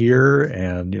 I'm here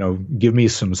and, give me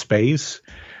some space.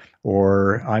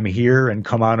 Or I'm here and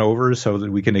come on over so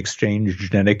that we can exchange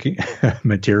genetic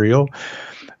material.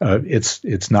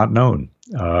 It's not known.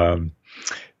 And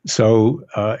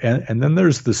then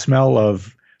there's the smell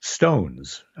of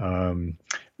stones. You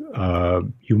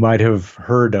might have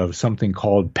heard of something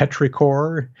called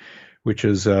petrichor, which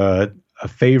is a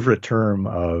favorite term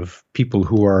of people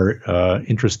who are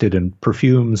interested in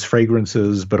perfumes,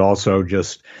 fragrances, but also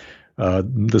just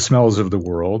the smells of the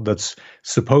world. That's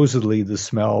supposedly the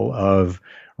smell of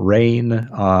rain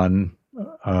on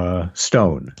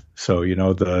stone. So,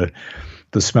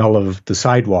 the smell of the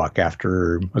sidewalk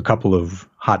after a couple of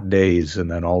hot days,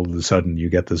 and then all of a sudden you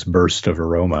get this burst of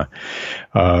aroma.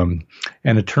 And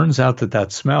it turns out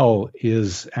that smell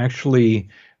is actually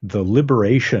the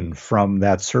liberation from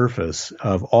that surface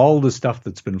of all the stuff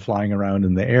that's been flying around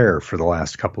in the air for the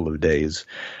last couple of days.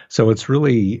 So it's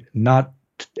really not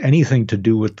anything to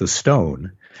do with the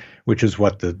stone, which is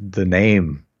what the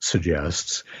name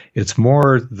suggests. It's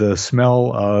more the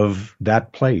smell of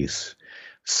that place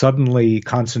suddenly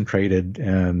concentrated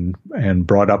and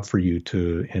brought up for you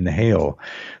to inhale.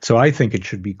 So I think it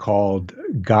should be called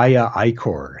Gaia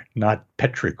Ichor, not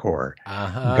Petrichor.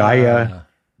 Gaia,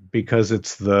 because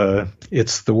it's the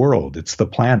world, it's the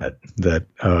planet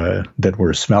that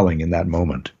we're smelling in that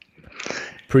moment.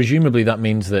 Presumably that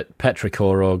means that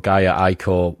petrichor or Gaia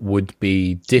Ichor would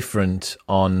be different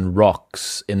on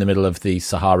rocks in the middle of the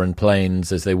Saharan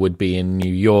plains as they would be in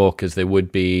New York, as they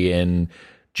would be in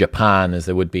Japan, as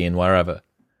they would be in wherever.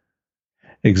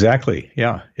 Exactly.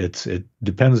 Yeah. It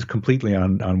depends completely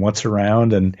on what's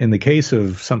around. And in the case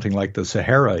of something like the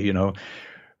Sahara,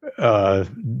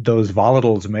 those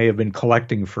volatiles may have been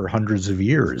collecting for hundreds of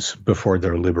years before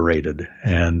they're liberated.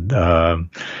 And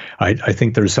I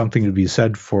think there's something to be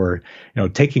said for,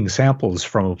 taking samples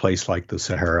from a place like the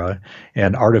Sahara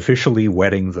and artificially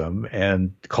wetting them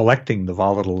and collecting the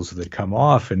volatiles that come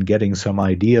off and getting some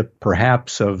idea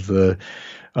perhaps of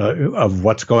of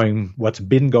what's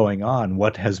been going on,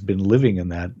 what has been living in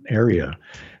that area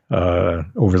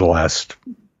over the last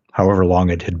however long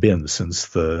it had been since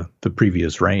the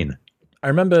previous rain. I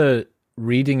remember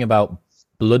reading about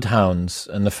bloodhounds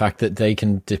and the fact that they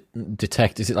can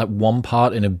detect, is it like 1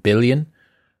 part in a billion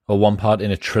or 1 part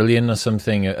in a trillion or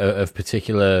something of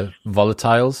particular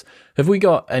volatiles? Have we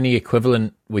got any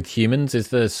equivalent with humans? Is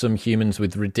there some humans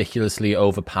with ridiculously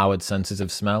overpowered senses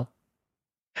of smell?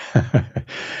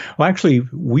 Well, actually,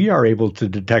 we are able to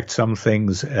detect some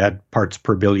things at parts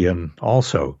per billion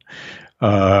also.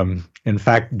 In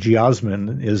fact,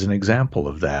 geosmin is an example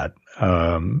of that,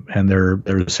 and there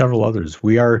are several others.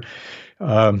 We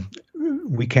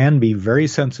can be very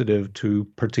sensitive to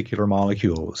particular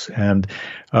molecules, and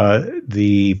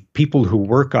the people who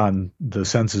work on the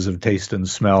senses of taste and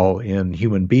smell in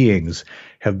human beings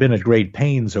have been at great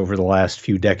pains over the last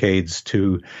few decades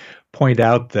to point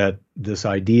out that this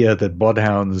idea that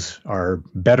bloodhounds are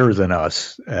better than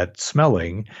us at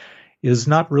smelling is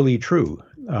not really true,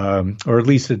 or at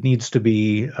least it needs to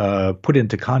be put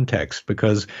into context,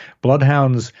 because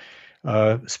bloodhounds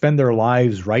spend their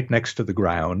lives right next to the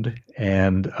ground,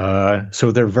 and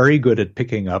so they're very good at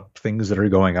picking up things that are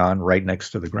going on right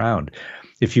next to the ground.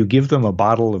 If you give them a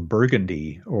bottle of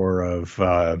Burgundy or of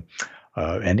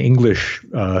an English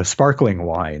sparkling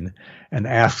wine and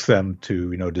ask them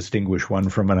to, distinguish one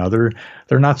from another,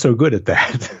 they're not so good at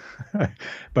that.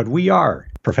 But we are.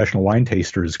 Professional wine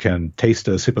tasters can taste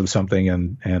a sip of something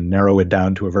and narrow it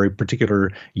down to a very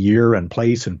particular year and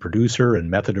place and producer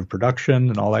and method of production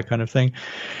and all that kind of thing.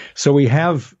 So we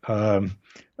have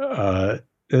the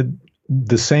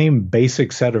same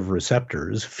basic set of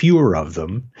receptors, fewer of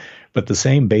them, but the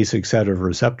same basic set of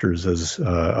receptors as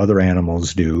other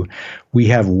animals do. We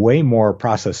have way more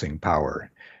processing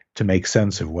power to make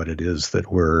sense of what it is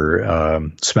that we're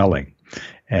smelling.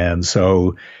 And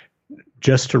so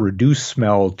just to reduce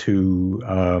smell to,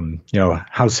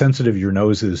 how sensitive your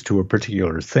nose is to a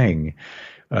particular thing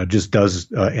just does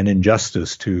an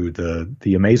injustice to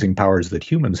the amazing powers that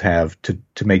humans have to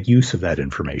make use of that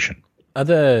information. Are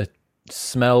there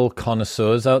smell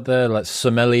connoisseurs out there, like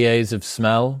sommeliers of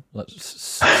smell, like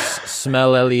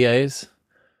smelleliers?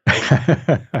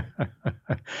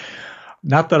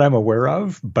 Not that I'm aware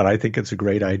of, but I think it's a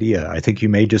great idea. I think you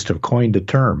may just have coined a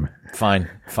term. Fine.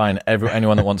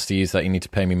 Anyone that wants to use that, you need to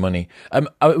pay me money.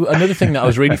 Another thing that I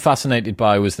was really fascinated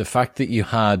by was the fact that you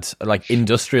had like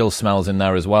industrial smells in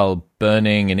there as well,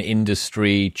 burning and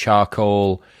industry,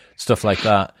 charcoal, stuff like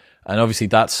that. And obviously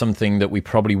that's something that we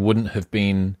probably wouldn't have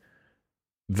been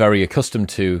very accustomed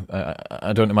to.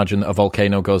 I don't imagine that a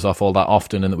volcano goes off all that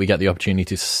often and that we get the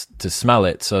opportunity to smell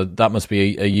it. So that must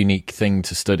be a unique thing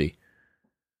to study.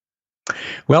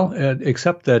 Well,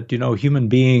 except that, human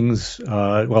beings,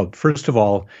 first of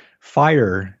all,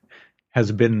 fire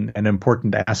has been an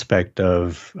important aspect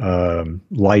of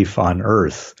life on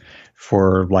Earth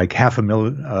for like half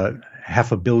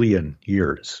a billion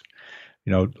years.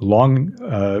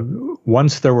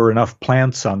 Once there were enough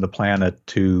plants on the planet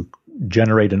to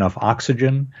generate enough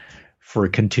oxygen for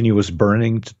continuous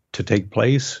burning to take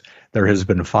place, there has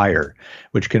been fire,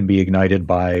 which can be ignited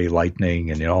by lightning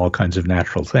and all kinds of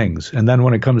natural things. And then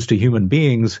when it comes to human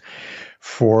beings,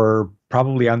 for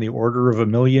probably on the order of 1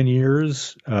 million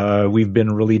years, we've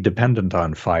been really dependent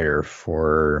on fire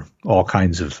for all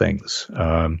kinds of things.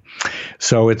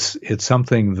 So it's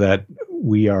something that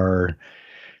we are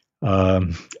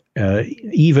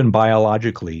even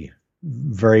biologically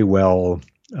very well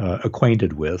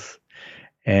acquainted with,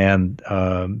 and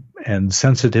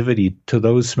sensitivity to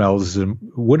those smells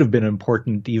would have been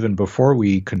important even before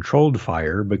we controlled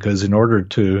fire, because in order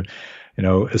to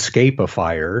escape a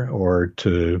fire or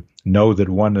to know that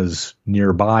one is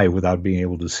nearby without being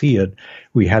able to see it,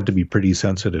 we had to be pretty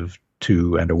sensitive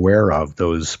to and aware of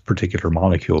those particular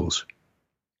molecules.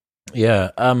 Yeah.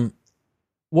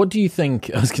 What do you think?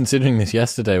 I was considering this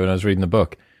yesterday when I was reading the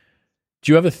book.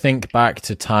 Do you ever think back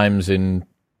to times in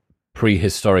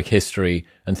prehistoric history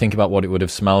and think about what it would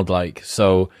have smelled like?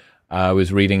 So I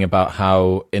was reading about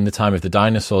how in the time of the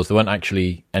dinosaurs, there weren't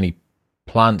actually any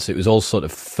plants. It was all sort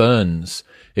of ferns.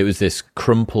 It was this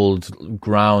crumpled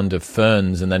ground of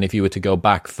ferns. And then if you were to go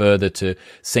back further to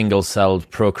single-celled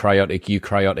prokaryotic,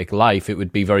 eukaryotic life, it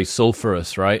would be very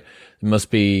sulfurous, right?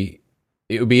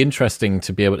 It would be interesting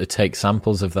to be able to take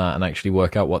samples of that and actually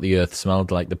work out what the Earth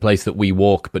smelled like, the place that we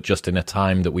walk, but just in a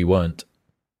time that we weren't.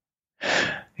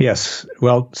 Yes.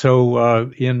 Well,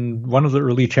 so in one of the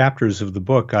early chapters of the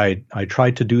book, I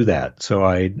tried to do that. So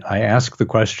I asked the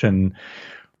question,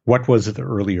 what was the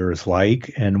early Earth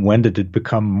like, and when did it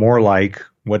become more like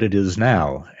what it is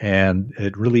now? And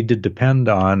it really did depend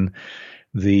on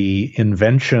the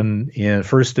invention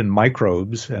first in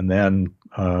microbes, and then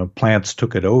plants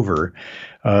took it over,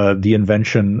 the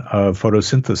invention of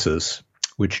photosynthesis,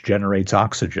 which generates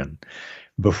oxygen.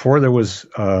 Before there was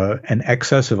an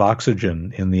excess of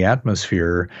oxygen in the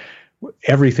atmosphere,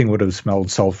 everything would have smelled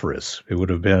sulfurous. It would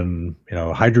have been,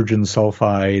 hydrogen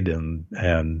sulfide and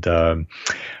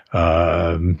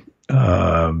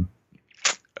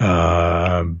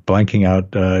blanking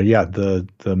out,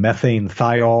 the methane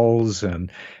thiols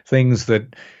and things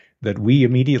that we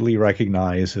immediately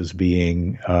recognize as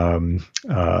being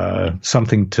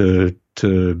something to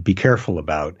be careful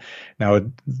about. Now,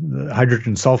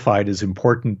 hydrogen sulfide is an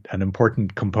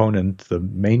important component, the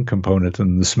main component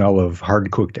in the smell of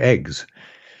hard-cooked eggs.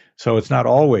 So it's not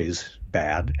always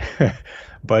bad.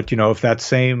 But, if that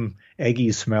same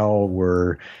eggy smell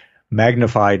were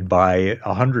magnified by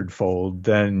 100-fold,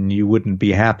 then you wouldn't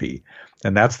be happy.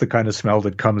 And that's the kind of smell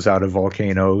that comes out of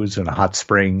volcanoes and hot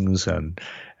springs and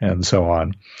so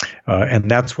on. And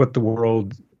that's what the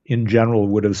world in general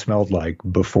would have smelled like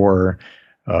before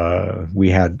we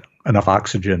had enough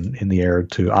oxygen in the air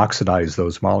to oxidize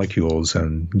those molecules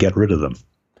and get rid of them.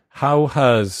 How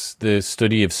has the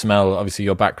study of smell, obviously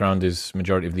your background is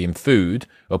majority in food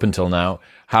up until now,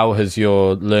 how has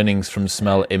your learnings from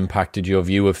smell impacted your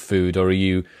view of food? Or are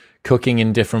you cooking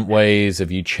in different ways?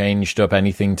 Have you changed up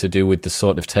anything to do with the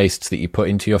sort of tastes that you put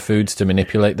into your foods to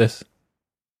manipulate this?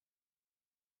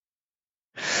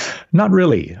 Not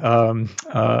really.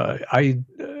 I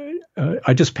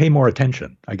just pay more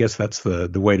attention. I guess that's the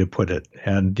way to put it.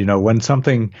 And, when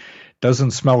something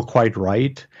doesn't smell quite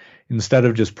right, instead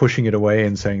of just pushing it away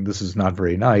and saying, this is not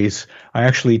very nice, I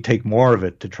actually take more of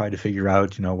it to try to figure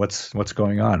out, what's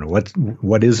going on?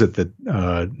 What is it that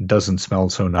doesn't smell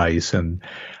so nice, and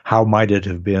how might it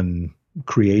have been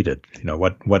created?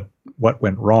 What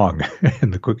went wrong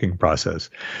in the cooking process?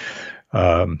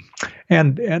 And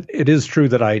it is true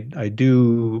that I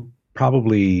do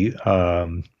probably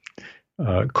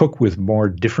cook with more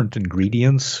different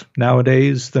ingredients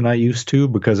nowadays than I used to,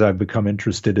 because I've become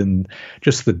interested in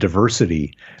just the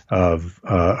diversity of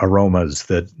aromas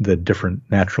that different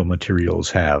natural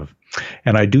materials have.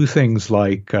 And I do things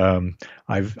like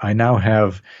I now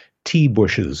have tea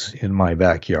bushes in my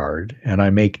backyard, and I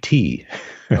make tea.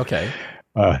 Okay.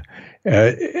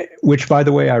 Which, by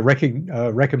the way, I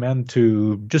recommend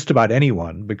to just about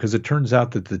anyone, because it turns out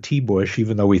that the tea bush,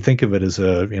 even though we think of it as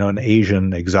an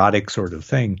Asian exotic sort of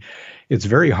thing, it's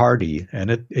very hardy, and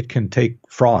it can take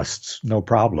frosts no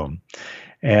problem.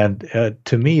 And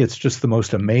to me, it's just the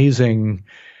most amazing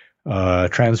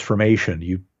transformation.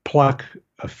 You pluck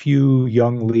a few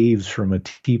young leaves from a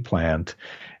tea plant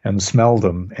and smell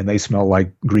them, and they smell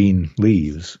like green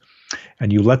leaves.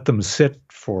 And you let them sit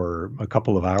for a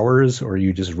couple of hours, or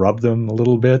you just rub them a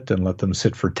little bit and let them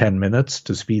sit for 10 minutes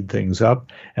to speed things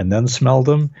up, and then smell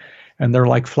them, and they're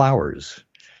like flowers.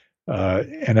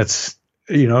 And it's,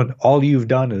 all you've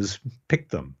done is pick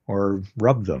them or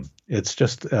rub them. It's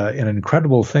just an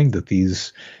incredible thing that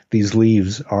these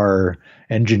leaves are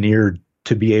engineered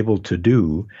to be able to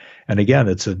do. And again,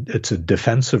 it's a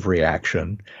defensive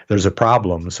reaction. There's a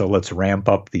problem, so let's ramp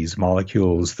up these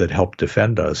molecules that help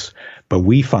defend us. But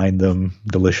we find them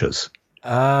delicious.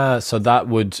 So that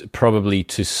would probably,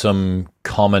 to some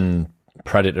common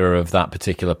predator of that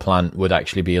particular plant, would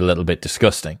actually be a little bit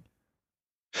disgusting.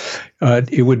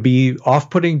 It would be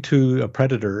off-putting to a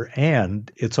predator, and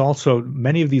it's also,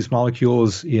 many of these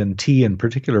molecules in tea in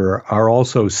particular are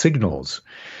also signals.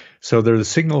 So there's a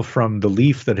signal from the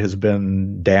leaf that has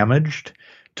been damaged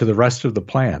to the rest of the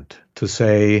plant to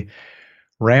say,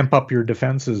 ramp up your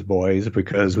defenses, boys,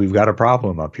 because we've got a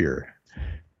problem up here.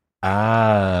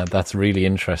 That's really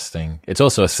interesting. It's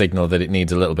also a signal that it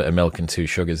needs a little bit of milk and 2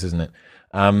 sugars, isn't it?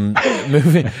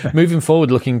 Moving forward,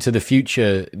 looking to the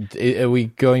future, are we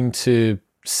going to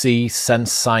see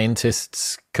sense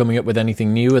scientists coming up with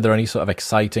anything new? Are there any sort of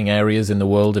exciting areas in the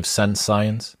world of sense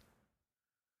science?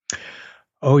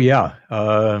 Oh yeah,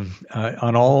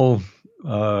 on all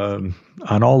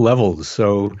levels.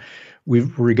 So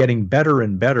we're getting better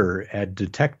and better at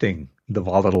detecting the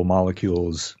volatile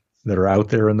molecules that are out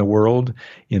there in the world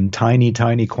in tiny,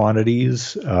 tiny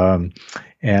quantities,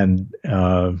 and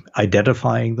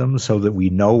identifying them so that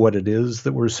we know what it is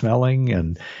that we're smelling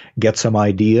and get some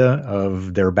idea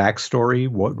of their backstory,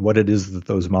 what it is that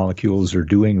those molecules are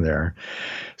doing there.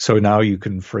 So now you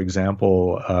can, for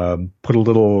example, put a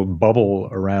little bubble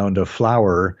around a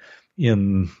flower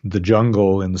in the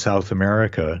jungle in South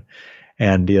America,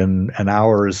 and in an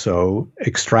hour or so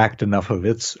extract enough of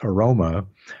its aroma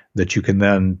that you can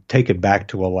then take it back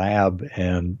to a lab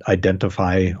and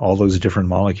identify all those different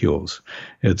molecules.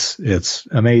 It's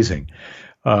amazing.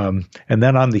 And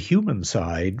then on the human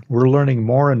side, we're learning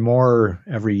more and more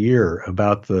every year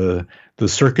about the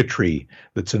circuitry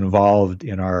that's involved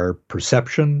in our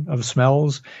perception of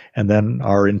smells and then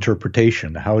our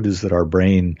interpretation, how it is that our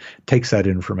brain takes that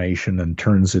information and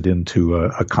turns it into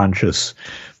a conscious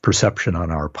perception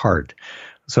on our part.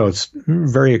 So it's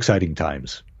very exciting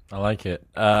times. I like it.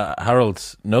 Harold,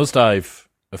 Nosedive,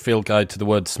 a field guide to the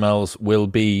word smells, will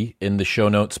be in the show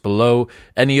notes below.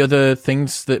 Any other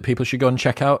things that people should go and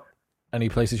check out? Any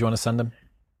places you want to send them?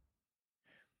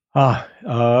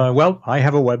 Well, I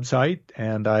have a website,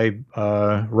 and I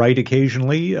write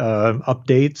occasionally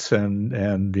updates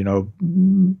and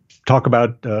talk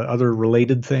about other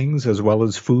related things as well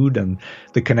as food and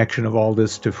the connection of all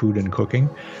this to food and cooking.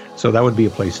 So that would be a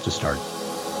place to start.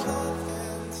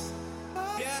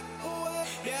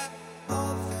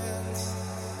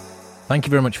 Thank you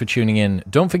very much for tuning in.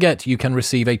 Don't forget, you can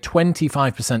receive a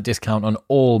 25% discount on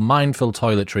all Mindful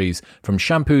toiletries, from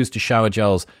shampoos to shower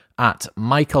gels, at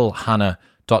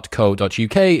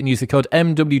michaelhanna.co.uk and use the code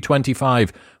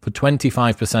MW25 for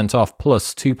 25% off,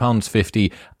 plus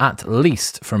 £2.50 at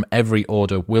least from every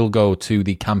order will go to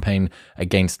the Campaign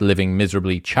Against Living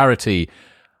Miserably charity.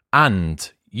 And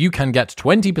you can get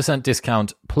 20%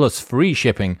 discount plus free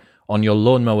shipping on your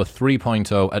Lawnmower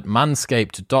 3.0 at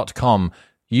manscaped.com.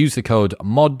 Use the code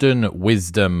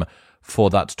ModernWisdom for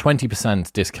that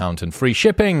 20% discount and free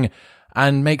shipping,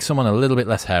 and make someone a little bit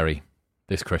less hairy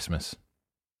this Christmas.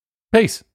 Peace.